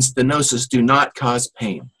 Scoliosis and stenosis do not cause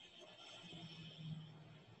pain.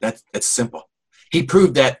 That's simple. He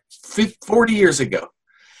proved that 40 years ago.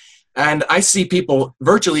 And I see people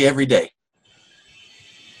virtually every day.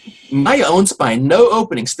 My own spine, no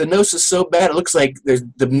opening, stenosis so bad it looks like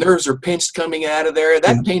the nerves are pinched coming out of there.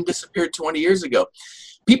 That pain disappeared 20 years ago.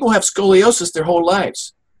 People have scoliosis their whole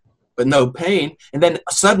lives, but no pain. And then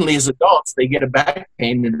suddenly as adults, they get a back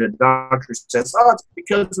pain and the doctor says, oh, it's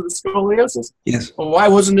because of the scoliosis. Yes. Well, why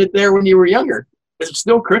wasn't it there when you were younger? It's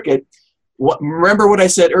still crooked. Remember what I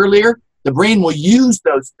said earlier? The brain will use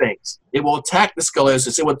those things. It will attack the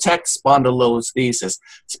scoliosis. It will attack spondylolisthesis,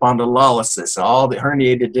 spondylolysis, all the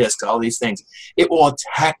herniated discs, all these things. It will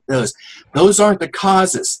attack those. Those aren't the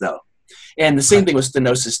causes, though. And the same thing with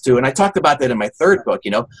stenosis, too. And I talked about that in my third book.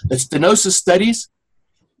 You know, the stenosis studies,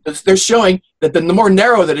 they're showing that the more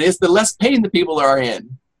narrow that it is, the less pain the people are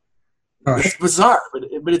in. Gosh. It's bizarre,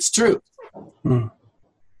 but it's true.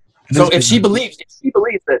 So if she believes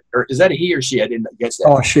that, or is that a he or she? I didn't guess that.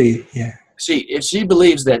 Oh, she, yeah. If she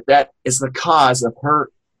believes that that is the cause of her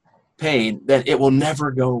pain, then it will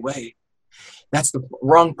never go away. That's the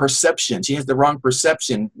wrong perception. She has the wrong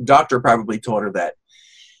perception. Doctor probably told her that.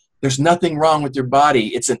 There's nothing wrong with your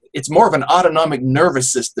body. It's more of an autonomic nervous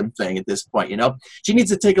system thing at this point, you know. She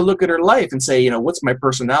needs to take a look at her life and say, you know, what's my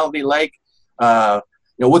personality like? You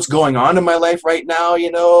know, what's going on in my life right now, you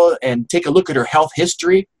know, and take a look at her health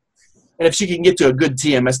history. And if she can get to a good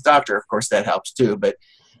TMS doctor, of course, that helps too. But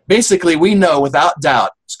basically, we know without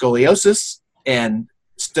doubt scoliosis and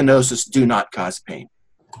stenosis do not cause pain.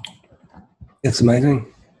 It's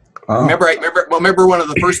amazing. Wow. Remember one of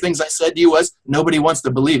the first things I said to you was, nobody wants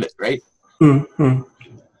to believe it, right? Mm-hmm.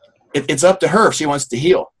 It's up to her if she wants to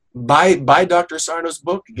heal. Buy Dr. Sarno's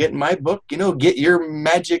book, get my book, you know, get your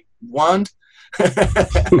magic wand. I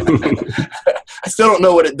still don't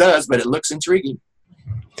know what it does, but it looks intriguing.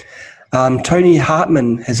 Tony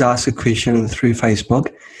Hartman has asked a question through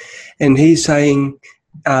Facebook, and he's saying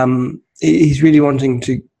he's really wanting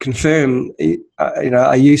to confirm, you know,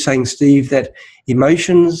 are you saying, Steve, that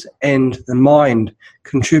emotions and the mind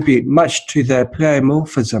contribute much to the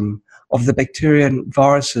pleomorphism of the bacteria and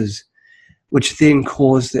viruses, which then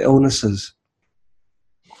cause the illnesses?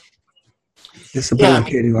 That's a bit of a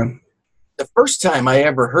dirty one. The first time I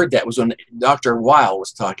ever heard that was when Dr. Weil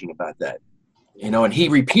was talking about that, you know, and he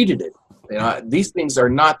repeated it. You know, these things are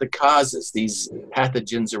not the causes, these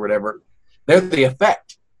pathogens or whatever. They're the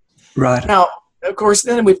effect. Right. Now, of course,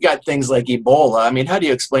 then we've got things like Ebola. I mean, how do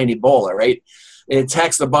you explain Ebola, right? It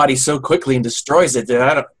attacks the body so quickly and destroys it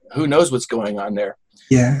that who knows what's going on there.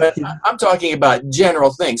 Yeah. But I'm talking about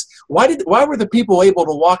general things. Why were the people able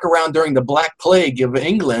to walk around during the Black Plague of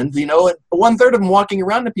England? You know, 1/3 of them walking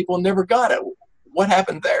around, the people never got it. What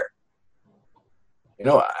happened there? You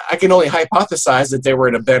know, I can only hypothesize that they were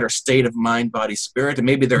in a better state of mind, body, spirit, and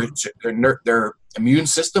maybe their immune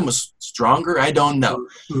system was stronger. I don't know.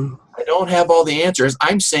 Mm-hmm. I don't have all the answers.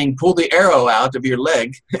 I'm saying pull the arrow out of your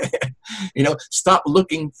leg. You know, stop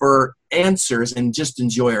looking for answers and just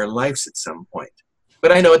enjoy our lives at some point.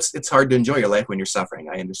 But I know it's hard to enjoy your life when you're suffering.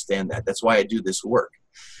 I understand that. That's why I do this work.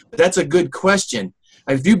 But that's a good question.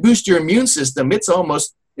 If you boost your immune system, it's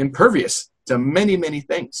almost impervious to many, many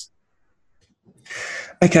things.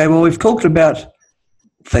 Okay, well, we've talked about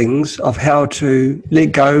things of how to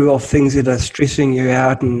let go of things that are stressing you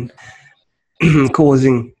out and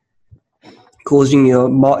causing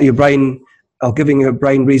your brain, or giving your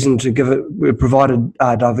brain reason to provide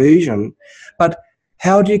a diversion. But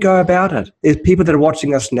how do you go about it? There's people that are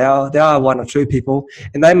watching us now. There are one or two people,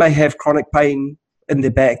 and they may have chronic pain in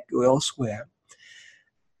their back or elsewhere.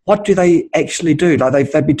 What do they actually do?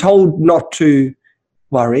 Like they'd be told not to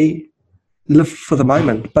worry, live for the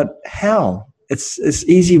moment, but how? It's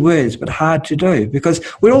easy words, but hard to do, because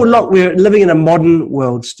we're living in a modern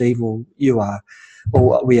world, Steve, or you are,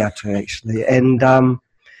 or we are too, actually, and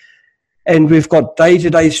we've got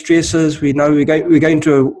day-to-day stresses. We know we're going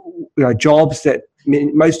to jobs that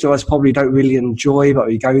most of us probably don't really enjoy, but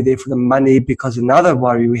we go there for the money, because another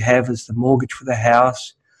worry we have is the mortgage for the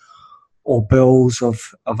house or bills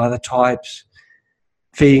of other types,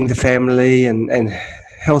 feeding the family and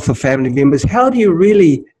health of family members. How do you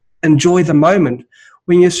really enjoy the moment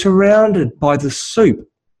when you're surrounded by the soup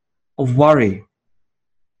of worry?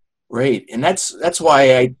 Right, and that's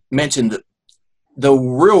why I mentioned that the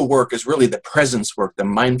real work is really the presence work, the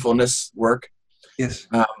mindfulness work. Yes.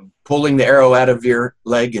 Pulling the arrow out of your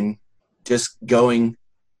leg and just going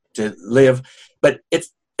to live. But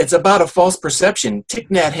it's about a false perception. Thich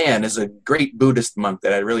Nhat Hanh is a great Buddhist monk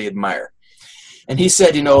that I really admire. And he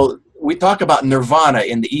said, you know, we talk about nirvana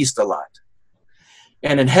in the East a lot.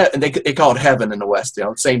 And in they call it heaven in the West, you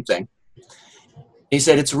know, same thing. He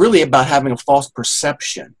said it's really about having a false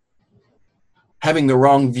perception, having the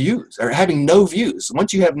wrong views, or having no views.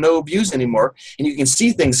 Once you have no views anymore, and you can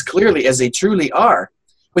see things clearly as they truly are,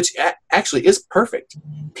 which actually is perfect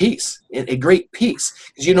peace, a great peace,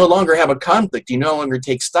 because you no longer have a conflict. You no longer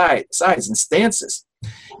take sides and stances.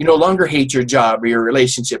 You no longer hate your job or your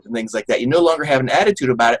relationship and things like that. You no longer have an attitude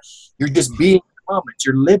about it. You're just being in the moment.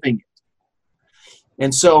 You're living it.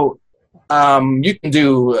 And so you can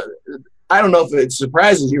do, I don't know if it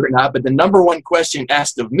surprises you or not, but the number one question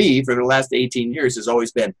asked of me for the last 18 years has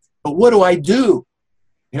always been, but what do I do?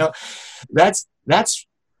 You know, that's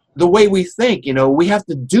the way we think. You know, we have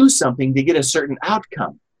to do something to get a certain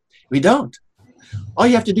outcome. We don't. All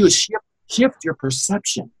you have to do is shift your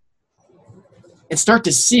perception and start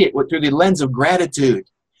to see it through the lens of gratitude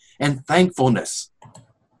and thankfulness,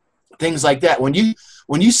 things like that. When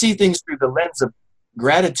you see things through the lens of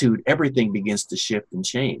gratitude, everything begins to shift and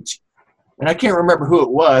change. And I can't remember who it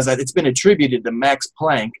was. It's been attributed to Max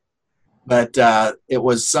Planck, but it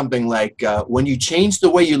was something like, when you change the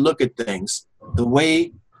way you look at things,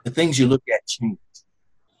 the things you look at change.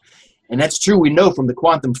 And that's true. We know from the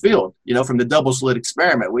quantum field, you know, from the double slit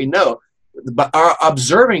experiment, we know. But our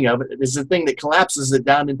observing of it is the thing that collapses it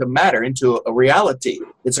down into matter, into a reality.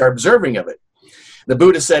 It's our observing of it. The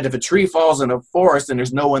Buddha said if a tree falls in a forest and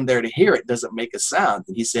there's no one there to hear it, does it make a sound?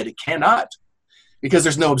 And he said it cannot, because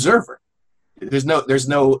there's no observer. There's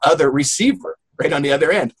no other receiver right on the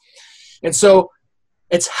other end. And so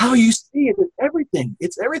it's how you see it. It's everything.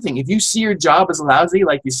 It's everything. If you see your job as lousy,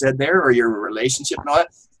 like you said there, or your relationship and all that,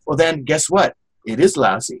 well then guess what? It is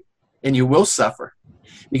lousy and you will suffer.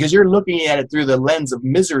 Because you're looking at it through the lens of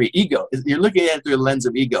misery, ego. You're looking at it through the lens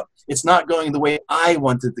of ego. It's not going the way I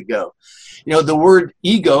want it to go. You know, the word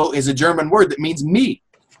ego is a German word that means me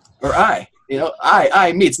or I. You know,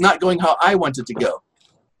 I, me. It's not going how I want it to go.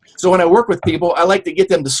 So when I work with people, I like to get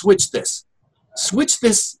them to switch this. Switch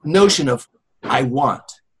this notion of I want.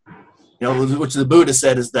 You know, which the Buddha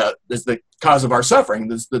said is the cause of our suffering,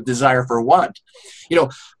 the desire for want. You know,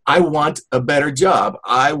 I want a better job.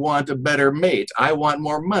 I want a better mate. I want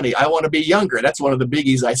more money. I want to be younger. That's one of the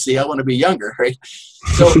biggies I see. I want to be younger, right?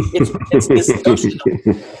 So it's this notion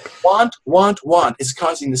of want is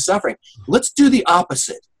causing the suffering. Let's do the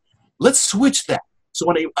opposite. Let's switch that. So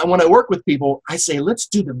when I work with people, I say, let's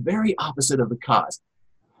do the very opposite of the cause.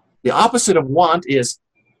 The opposite of want is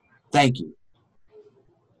thank you.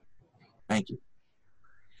 Thank you.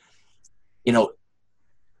 You know,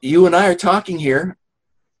 you and I are talking here,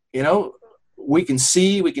 you know, we can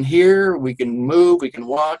see, we can hear, we can move, we can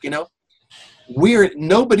walk, you know.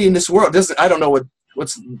 Nobody in this world doesn't, I don't know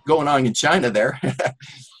what's going on in China there.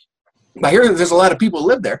 I hear there's a lot of people who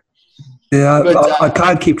live there. Yeah, but, I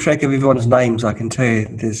can't keep track of everyone's names, I can tell you.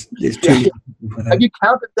 There's two. Have you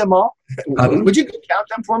counted them all? Would you count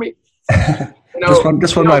them for me? You know,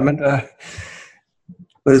 just one moment.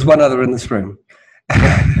 But there's one other in this room.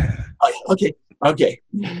 Okay.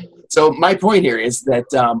 So my point here is that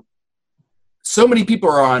so many people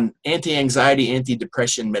are on anti-anxiety,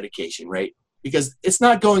 anti-depression medication, right? Because it's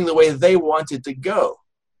not going the way they want it to go.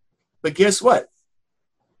 But guess what?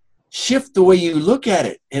 Shift the way you look at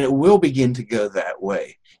it, and it will begin to go that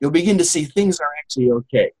way. You'll begin to see things are actually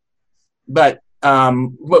okay. But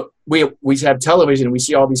we have television, we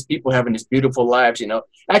see all these people having these beautiful lives, you know.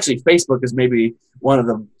 Actually, Facebook is maybe one of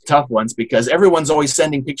the tough ones because everyone's always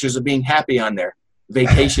sending pictures of being happy on their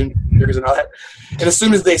vacation pictures and all that. And as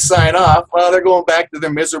soon as they sign off, well, they're going back to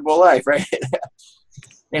their miserable life, right?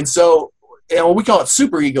 And so, you know, we call it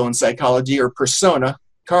superego in psychology, or persona.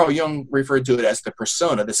 Carl Jung referred to it as the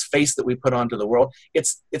persona, this face that we put onto the world.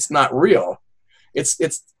 It's not real.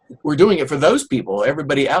 We're doing it for those people,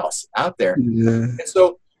 everybody else out there. Yeah. And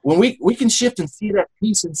so when we can shift and see that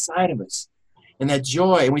peace inside of us and that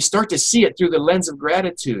joy, and we start to see it through the lens of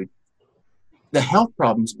gratitude, the health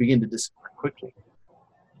problems begin to disappear quickly.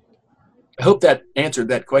 I hope that answered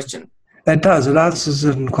that question. It does. It answers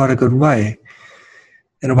it in quite a good way,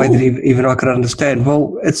 in a way that even I could understand.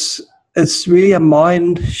 Well, it's really a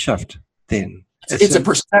mind shift then. It's a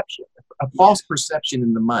perception, a false perception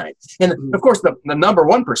in the mind. And of course, the number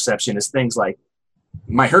one perception is things like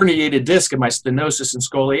my herniated disc and my stenosis and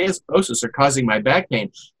scoliosis are causing my back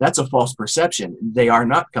pain. That's a false perception. They are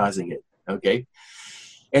not causing it, okay?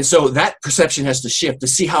 And so that perception has to shift to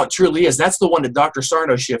see how it truly is. That's the one that Dr.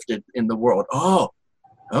 Sarno shifted in the world. Oh,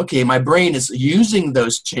 Okay, my brain is using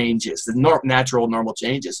those changes, the natural, normal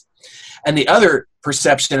changes. And the other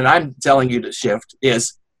perception, and I'm telling you to shift,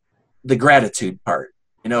 is the gratitude part.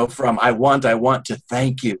 From I want to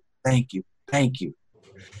thank you, thank you, thank you.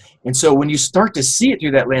 And so when you start to see it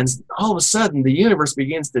through that lens, all of a sudden the universe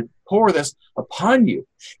begins to pour this upon you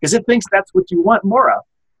because it thinks that's what you want more of,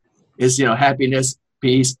 is, happiness,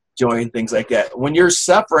 peace, joy, and things like that. When you're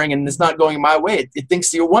suffering and it's not going my way, it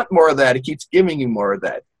thinks you want more of that. It keeps giving you more of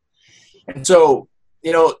that. And so,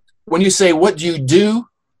 when you say, what do you do?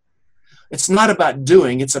 It's not about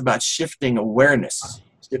doing, it's about shifting awareness,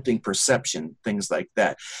 shifting perception, things like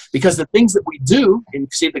that. Because the things that we do, and you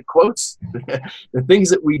see the quotes, the things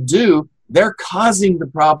that we do, they're causing the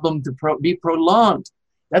problem to be prolonged.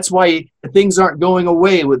 That's why the things aren't going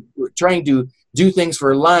away with trying to do things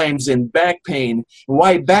for Lyme's and back pain, and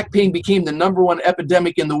why back pain became the #1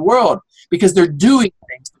 epidemic in the world, because they're doing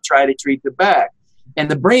things to try to treat the back. And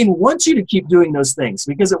the brain wants you to keep doing those things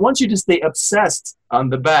because it wants you to stay obsessed on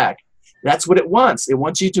the back. That's what it wants. It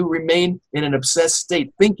wants you to remain in an obsessed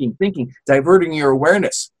state, thinking, diverting your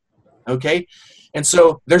awareness. Okay? And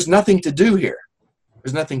so there's nothing to do here.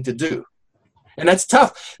 There's nothing to do. And that's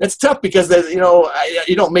tough. That's tough because,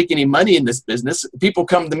 you don't make any money in this business. People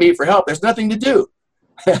come to me for help. There's nothing to do.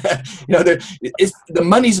 The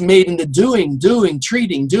money's made in the doing,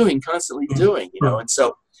 treating, constantly doing, and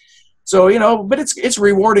so, but it's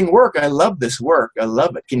rewarding work. I love this work. I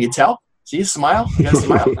love it. Can you tell? See you smile? You got a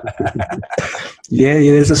smile. Yeah,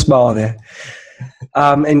 there's a smile there.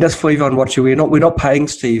 And just for everyone watching, we're not paying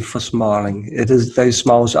Steve for smiling. It is, those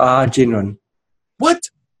smiles are genuine. What?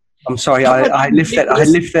 I'm sorry, I left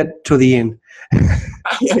that to the end.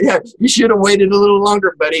 Yeah, you should have waited a little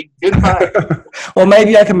longer, buddy. Goodbye. Well,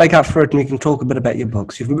 maybe I can make up for it and we can talk a bit about your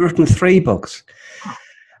books. You've written 3 books.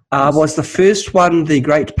 Was the first one The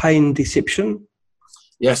Great Pain Deception?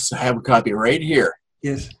 Yes, I have a copy right here.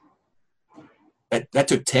 Yes. That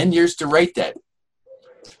took 10 years to write that.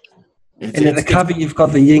 And at the cover, you've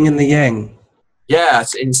got the yin and the yang.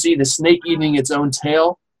 Yes, and see the snake eating its own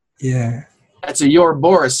tail? Yeah. That's a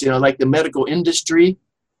Ouroboros, like the medical industry,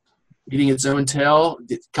 eating its own tail,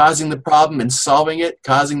 causing the problem and solving it,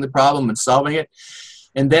 causing the problem and solving it.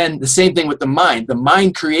 And then the same thing with the mind. The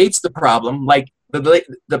mind creates the problem, like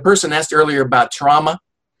the person asked earlier about trauma.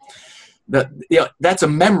 That's a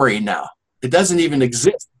memory now. It doesn't even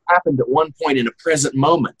exist. It happened at one point in a present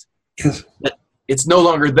moment. Yes. It's no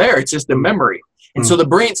longer there. It's just a memory. And so the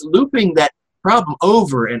brain's looping that problem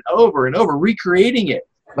over and over and over, recreating it,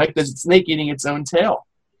 like the snake eating its own tail.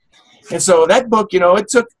 And so that book, it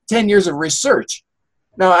took 10 years of research.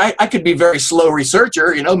 Now, I could be a very slow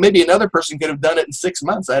researcher. Maybe another person could have done it in 6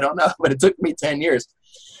 months. I don't know. But it took me 10 years.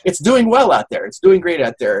 It's doing well out there. It's doing great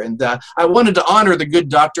out there. And I wanted to honor the good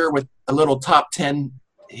doctor with a little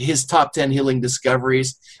his top 10 healing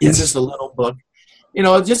discoveries. Yes. It's just a little book.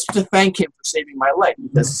 Just to thank him for saving my life,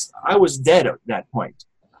 because I was dead at that point.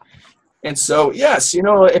 And so, yes,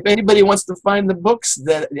 if anybody wants to find the books,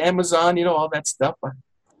 that Amazon, all that stuff,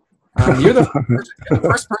 you're the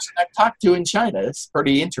first person I've talked to in China. It's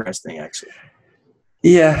pretty interesting, actually.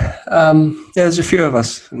 Yeah, there's a few of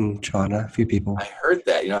us in China, a few people. I heard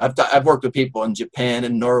that. I've worked with people in Japan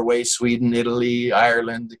and Norway, Sweden, Italy,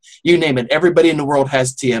 Ireland, you name it. Everybody in the world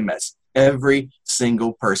has TMS. Every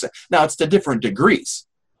single person. Now, it's to different degrees.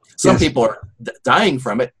 Some people are dying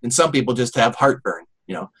from it, and some people just have heartburn,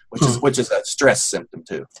 which is a stress symptom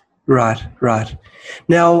too. Right.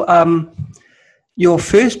 Now, your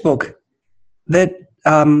first book, was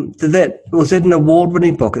that an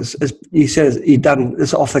award-winning book? You said you've done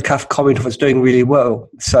this off-the-cuff comment of it's doing really well.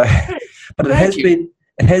 So, but it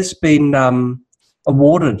has been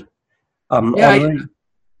awarded.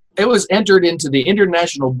 It was entered into the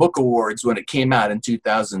International Book Awards when it came out in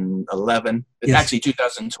 2011. Yes. Actually,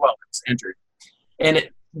 2012 it was entered. And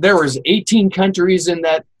there was 18 countries in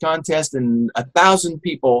that contest and 1,000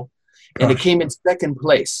 people. Gosh. And it came in second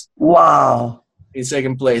place. Wow. In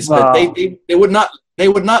second place. Wow. But they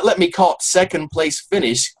would not let me call it second place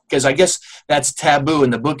finish, because I guess that's taboo in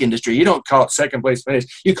the book industry. You don't call it second place finish.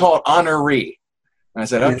 You call it honoree. And I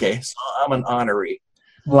said, okay, so I'm an honoree.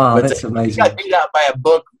 Wow, but that's amazing. I got beat out by a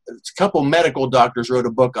book. A couple medical doctors wrote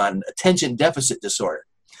a book on attention deficit disorder.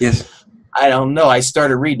 Yes. I don't know. I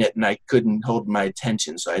started reading it and I couldn't hold my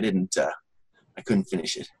attention, so I couldn't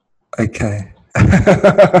finish it. Okay.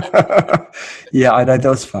 Yeah, I know. That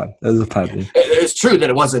was fun. That was fun. Yeah. It's true that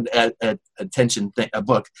it wasn't an attention thing, a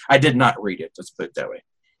book. I did not read it. Let's put it that way.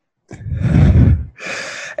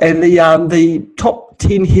 And the top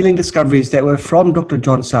 10 healing discoveries that were from Dr.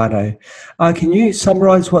 John Sarno, can you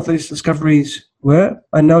summarize what those discoveries were?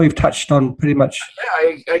 I know we've touched on pretty much.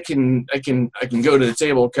 Yeah, I can go to the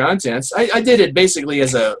table of contents. I did it basically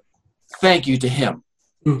as a thank you to him.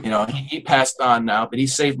 Mm. You know, he passed on now, but he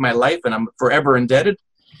saved my life, and I'm forever indebted.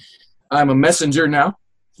 I'm a messenger now.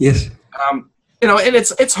 Yes. You know, and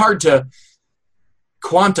it's hard to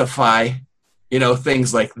quantify, you know,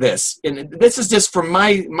 things like this. And this is just from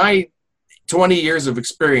my 20 years of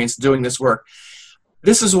experience doing this work.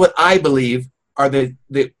 This is what I believe are the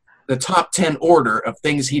top 10 order of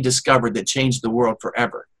things he discovered that changed the world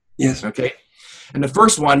forever. Yes. Okay. And the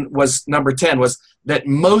first one was number 10 was that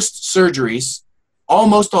most surgeries,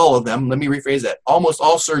 almost all of them, let me rephrase that, almost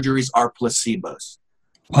all surgeries are placebos.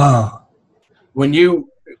 Wow.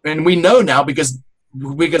 And we know now because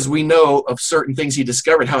we know of certain things he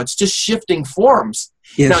discovered, how it's just shifting forms.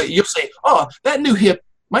 Yes. Now you'll say, oh,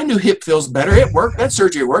 my new hip feels better. It worked. That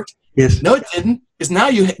surgery worked. Yes. No, it didn't. Because now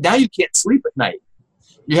you can't sleep at night.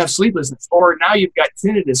 You have sleeplessness, or now you've got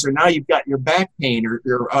tinnitus, or now you've got your back pain,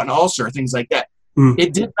 or an ulcer, things like that. Mm.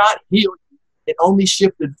 It did not heal. It only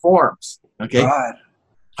shifted forms. Okay. Right.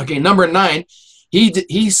 Okay. Number 9,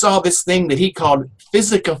 he saw this thing that he called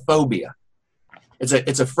physicophobia.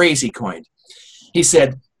 It's a phrase he coined. He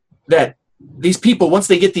said that these people, once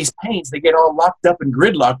they get these pains, they get all locked up and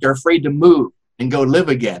gridlocked. They're afraid to move and go live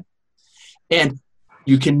again. And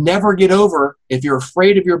you can never get over, if you're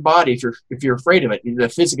afraid of your body, if you're afraid of it, the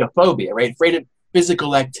physicophobia, right? Afraid of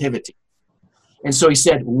physical activity. And so he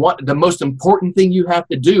said, the most important thing you have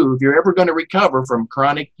to do if you're ever going to recover from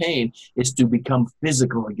chronic pain is to become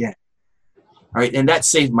physical again. All right, and that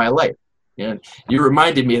saved my life. And you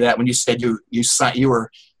reminded me of that when you said you were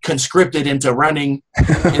conscripted into running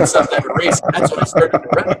in some type of race. That's when I started to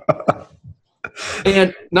run.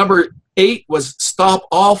 And number 8 was stop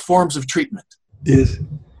all forms of treatment. Yes.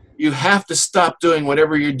 You have to stop doing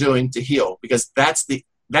whatever you're doing to heal, because that's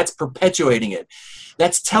perpetuating it.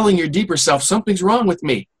 That's telling your deeper self something's wrong with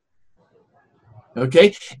me.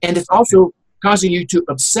 Okay? And it's also causing you to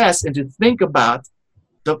obsess and to think about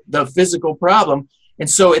the physical problem. And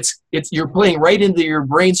so you're playing right into your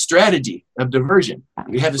brain strategy of diversion.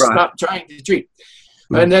 You have to stop trying to treat.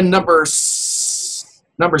 Right. And then number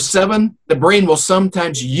 7, the brain will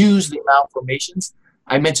sometimes use the malformations.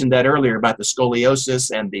 I mentioned that earlier about the scoliosis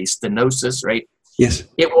and the stenosis, right? Yes.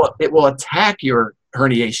 It will attack your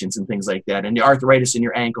herniations and things like that, and the arthritis in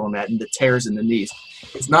your ankle and that, and the tears in the knees.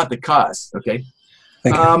 It's not the cause, okay?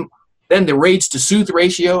 Then the rage to soothe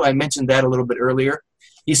ratio, I mentioned that a little bit earlier.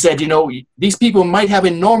 He said, you know, these people might have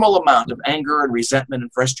a normal amount of anger and resentment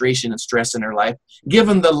and frustration and stress in their life,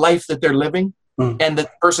 given the life that they're living and the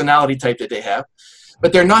personality type that they have,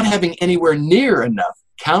 but they're not having anywhere near enough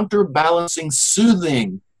counterbalancing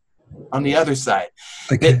soothing on the other side.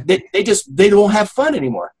 Okay. They don't have fun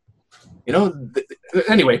anymore. You know,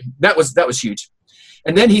 anyway, that was huge.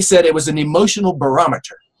 And then he said it was an emotional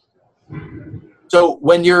barometer. So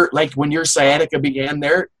when your sciatica began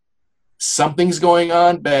there, something's going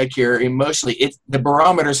on back here emotionally. The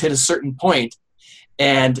barometers hit a certain point,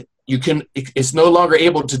 and it's no longer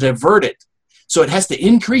able to divert it. So it has to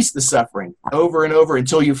increase the suffering over and over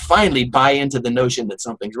until you finally buy into the notion that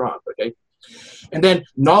something's wrong, okay? And then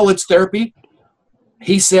knowledge therapy,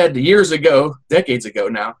 he said years ago, decades ago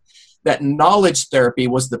now, that knowledge therapy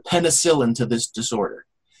was the penicillin to this disorder.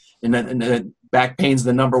 And then back pain's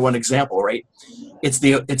the number one example, right? It's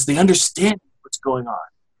the understanding of what's going on.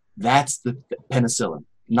 That's the penicillin,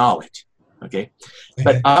 knowledge, okay?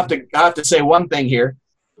 But I have to say one thing here,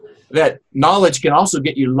 that knowledge can also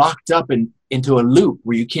get you locked up into a loop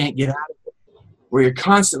where you can't get out of it, where you're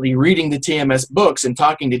constantly reading the TMS books and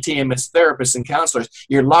talking to TMS therapists and counselors.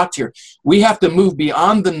 You're locked here. We have to move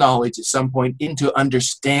beyond the knowledge at some point into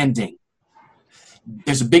understanding.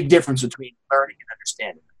 There's a big difference between learning and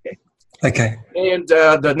understanding. Okay. And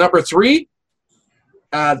the number 3,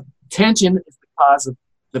 tension is the cause of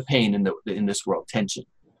the pain in this world. Tension,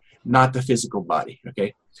 not the physical body.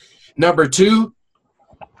 Okay. Number 2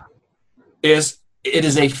 is it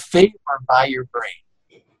is a favor by your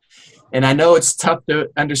brain. And I know it's tough to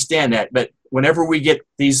understand that, but whenever we get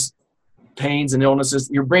these pains and illnesses,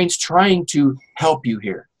 your brain's trying to help you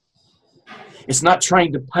here. It's not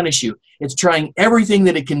trying to punish you. It's trying everything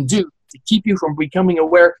that it can do to keep you from becoming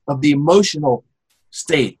aware of the emotional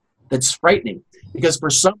state that's frightening. Because for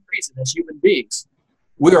some reason, as human beings,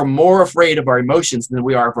 we are more afraid of our emotions than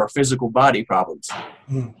we are of our physical body problems.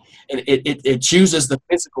 Mm. And it chooses the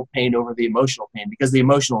physical pain over the emotional pain because the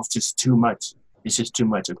emotional is just too much. It's just too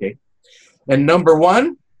much, okay? And number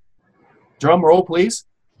 1, drum roll, please.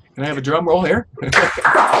 Can I have a drum roll here?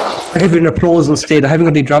 I give you an applause instead. I haven't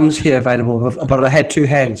got any drums here available, but I had 2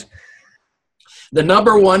 hands. The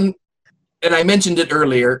number 1 and I mentioned it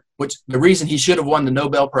earlier, which the reason he should have won the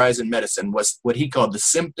Nobel Prize in medicine was what he called the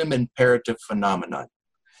symptom imperative phenomenon.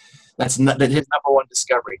 That's his number one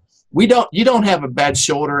discovery. You don't have a bad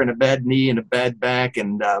shoulder and a bad knee and a bad back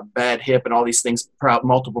and a bad hip and all these things,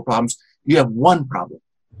 multiple problems. You have one problem,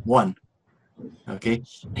 one. Okay,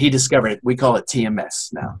 he discovered it. We call it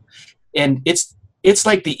TMS now, and it's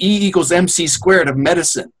like the E equals MC squared of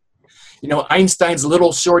medicine. You know, Einstein's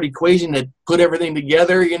little short equation that put everything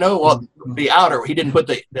together, you know, well, the outer, he didn't put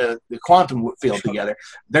the quantum field together.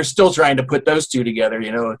 They're still trying to put those two together,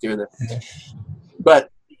 you know,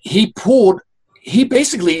 but he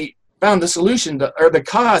basically found the solution or the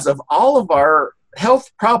cause of all of our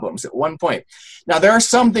health problems at one point. Now, there are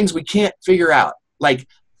some things we can't figure out, like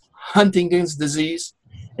Huntington's disease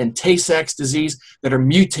and Tay-Sachs disease that are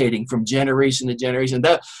mutating from generation to generation.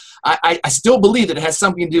 I still believe that it has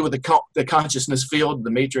something to do with the consciousness field,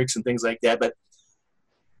 the matrix, and things like that. But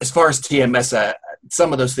as far as TMS,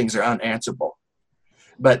 some of those things are unanswerable.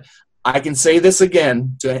 But I can say this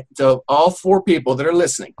again to all 4 people that are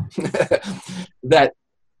listening, that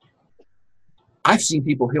I've seen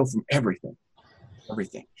people heal from everything.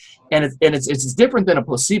 And it's different than a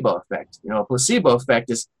placebo effect. You know, a placebo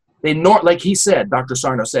effect is, like he said, Dr.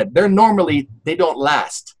 Sarno said, they don't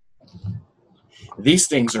last. These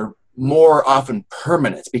things are more often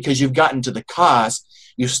permanent because you've gotten to the cause.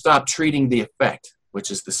 You stop treating the effect,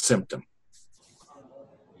 which is the symptom.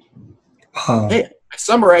 Hey, I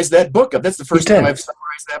summarized that book up. That's the first time I've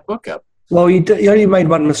summarized that book up. Well, you only made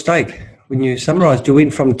one mistake when you summarized. You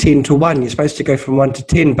went from 10 to 1. You're supposed to go from 1 to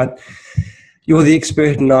 10, but you're the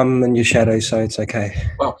expert and I'm in your shadow, so it's okay.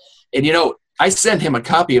 Well, and you know, I sent him a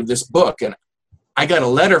copy of this book, and I got a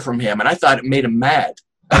letter from him, and I thought it made him mad.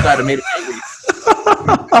 I thought it made him angry.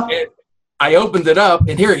 And I opened it up,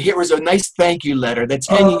 and here was a nice thank you letter that's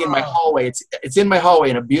hanging in my hallway. It's in my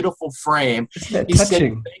hallway in a beautiful frame. Isn't that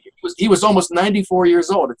touching? He was almost 94 years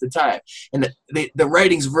old at the time, and the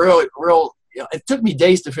writing's real. You know, it took me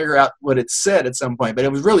days to figure out what it said at some point, but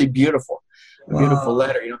it was really beautiful. A beautiful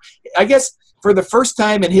letter. You know, I guess for the first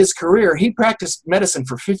time in his career, he practiced medicine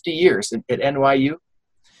for 50 years at NYU.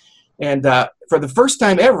 And for the first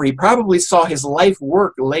time ever, he probably saw his life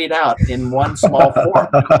work laid out in one small form.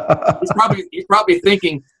 He's probably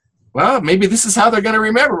thinking, well, maybe this is how they're going to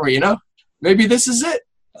remember me, you know? Maybe this is it.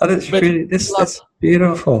 Oh, that's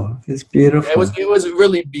beautiful. It's beautiful. It was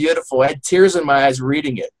really beautiful. I had tears in my eyes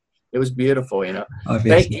reading it. It was beautiful, you know.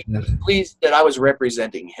 He was pleased that I was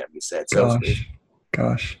representing him, he said. So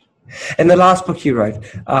Gosh. And the last book you wrote,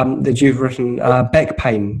 that you've written, Back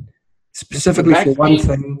Pain, specifically for one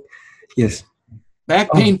thing. Yes.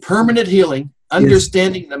 Back pain, permanent healing,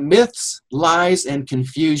 understanding the myths, lies, and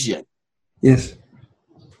confusion. Yes.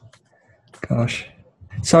 Gosh.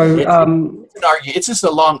 So it's just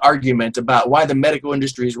a long argument about why the medical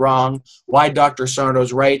industry is wrong, why Dr.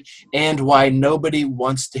 Sarno's right, and why nobody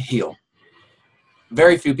wants to heal.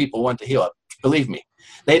 Very few people want to heal. Believe me.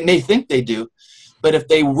 They may think they do, but if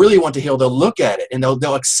they really want to heal, they'll look at it and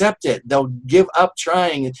they'll accept it. They'll give up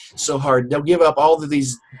trying so hard. They'll give up all of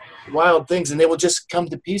these wild things, and they will just come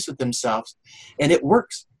to peace with themselves. And it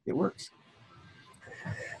works. It works.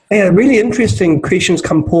 Yeah, really interesting questions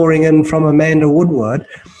come pouring in from Amanda Woodward.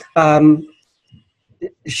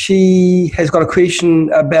 She has got a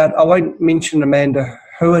question about, I won't mention, Amanda,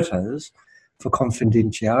 who it is for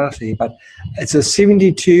confidentiality, but it's a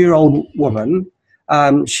 72-year-old woman.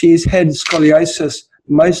 She's had scoliosis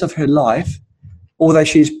most of her life, although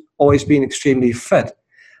she's always been extremely fit.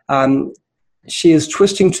 She is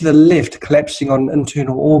twisting to the left, collapsing on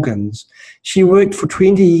internal organs. She worked for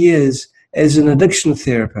 20 years as an addiction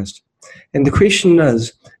therapist. And the question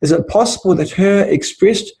is it possible that her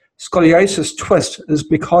expressed scoliosis twist is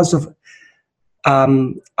because of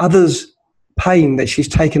others' pain that she's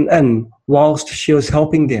taken in whilst she was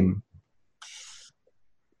helping them?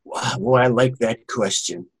 Wow, well, I like that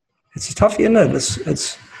question. It's tough, isn't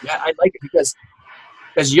it? Yeah, I like it because,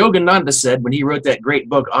 as Yogananda said when he wrote that great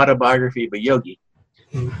book, Autobiography of a Yogi,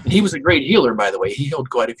 and he was a great healer, by the way. He healed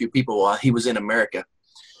quite a few people while he was in America.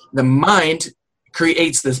 The mind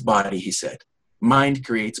creates this body, he said. Mind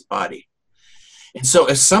creates body. And so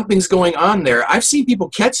if something's going on there, I've seen people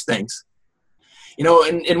catch things. You know,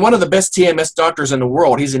 and one of the best TMS doctors in the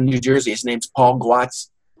world, he's in New Jersey, his name's Paul Gwatz.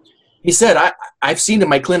 He said, I've seen in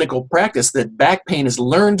my clinical practice that back pain is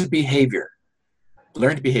learned behavior.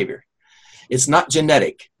 Learned behavior. It's not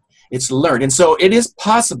genetic. It's learned. And so it is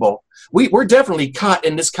possible. We're definitely caught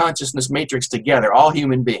in this consciousness matrix together, all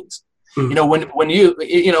human beings. Mm-hmm. You know, when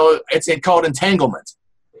it's called entanglement.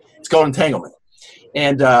 It's called entanglement.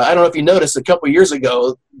 And I don't know if you noticed, a couple of years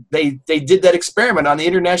ago, they did that experiment on the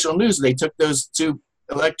international news. They took those two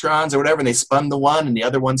electrons or whatever, and they spun the one, and the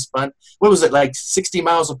other one spun. What was it, like 60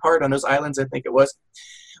 miles apart on those islands, I think it was.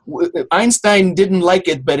 Einstein didn't like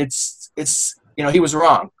it, but it's he was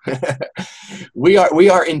wrong. We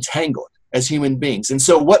are entangled as human beings. And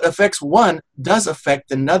so what affects one does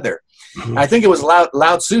affect another. Mm-hmm. I think it was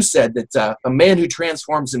Lao Tzu said that a man who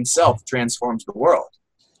transforms himself transforms the world,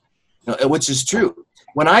 which is true.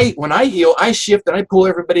 When I heal, I shift and I pull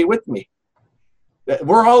everybody with me.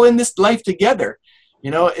 We're all in this life together,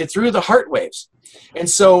 through the heart waves. And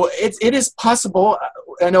so it is possible.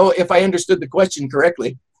 I know if I understood the question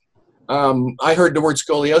correctly, I heard the word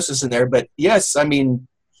scoliosis in there, but yes, I mean,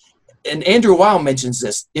 and Andrew Weil mentions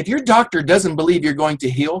this. If your doctor doesn't believe you're going to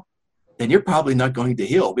heal, then you're probably not going to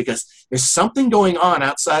heal, because there's something going on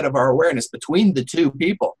outside of our awareness between the two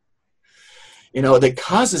people, that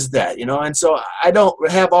causes that, and so I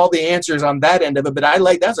don't have all the answers on that end of it, but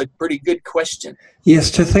that's a pretty good question.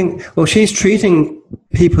 Yes, to think, well, she's treating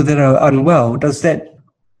people that are unwell. Do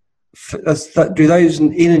those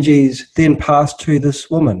energies then pass to this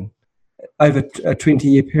woman over a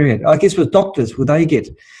 20-year period? I guess with doctors, will they get,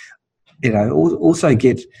 also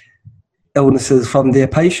get illnesses from their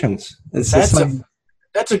patients?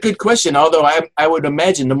 That's a good question. Although I would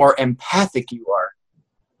imagine the more empathic you are,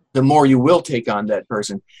 the more you will take on that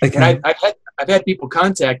person. Okay. And I've had people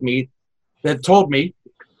contact me that told me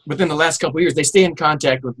within the last couple of years, they stay in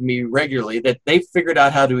contact with me regularly, that they figured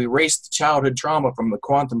out how to erase the childhood trauma from the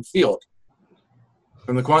quantum field.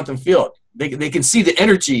 They can see the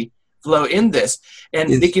energy flow in this, and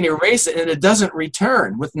yes, they can erase it, and it doesn't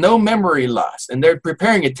return with no memory loss. And they're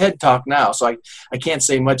preparing a TED Talk now, so I can't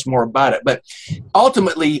say much more about it. But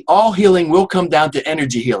ultimately, all healing will come down to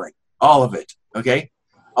energy healing, all of it, okay?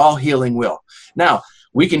 All healing will. Now,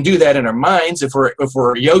 we can do that in our minds if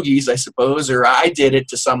we're yogis, I suppose, or I did it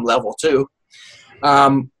to some level too.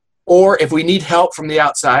 Or if we need help from the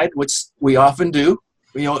outside, which we often do,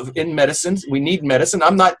 in medicine, we need medicine.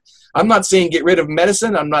 I'm not saying get rid of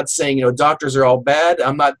medicine. I'm not saying, doctors are all bad.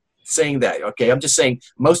 I'm not saying that, okay? I'm just saying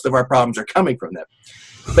most of our problems are coming from them.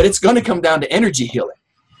 But it's going to come down to energy healing.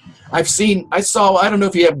 I don't know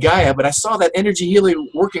if you have Gaia, but I saw that energy healing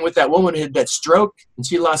working with that woman who had that stroke, and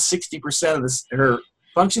she lost 60% of her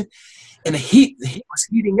function, and the heat was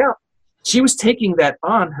heating up. She was taking that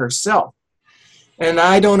on herself. And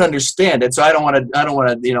I don't understand it, so I don't want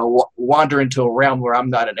to wander into a realm where I'm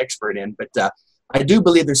not an expert in, but I do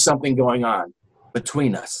believe there's something going on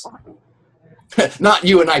between us. Not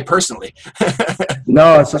you and I personally. No,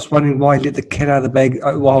 I was just wondering why you let the cat out of the bag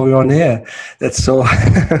while we were on air. That's all.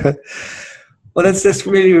 Well, that's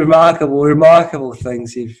really remarkable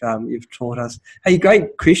things you've taught us. Hey,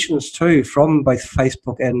 great questions too from both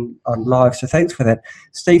Facebook and on live, so thanks for that.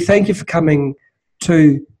 Steve, thank you for coming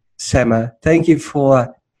to SAMA. Thank you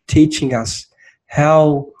for teaching us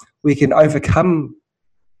how we can overcome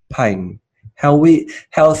pain, how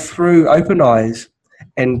through open eyes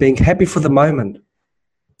and being happy for the moment,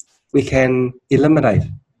 we can eliminate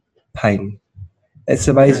pain. That's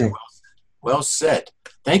amazing. Well said.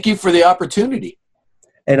 Thank you for the opportunity.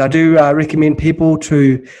 And I do recommend people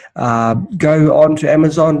to go on to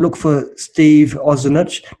Amazon, look for Steve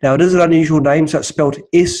Ozanich. Now, it is an unusual name, so it's spelled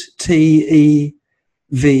Steve.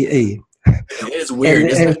 It is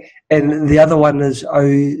weird, isn't it? And the other one is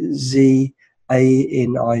Ozanich,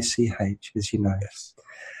 as you know. Yes.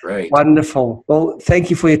 Right. Wonderful. Well, thank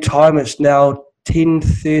you for your time. It's now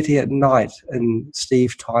 10:30 at night in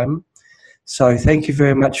Steve time. So thank you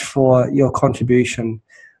very much for your contribution.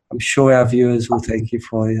 I'm sure our viewers will thank you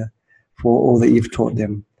for all that you've taught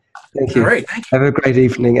them. Thank you. Great. Thank you. Have a great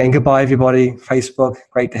evening. And goodbye, everybody. Facebook,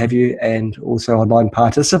 great to have you. And also online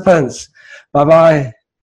participants. Bye-bye.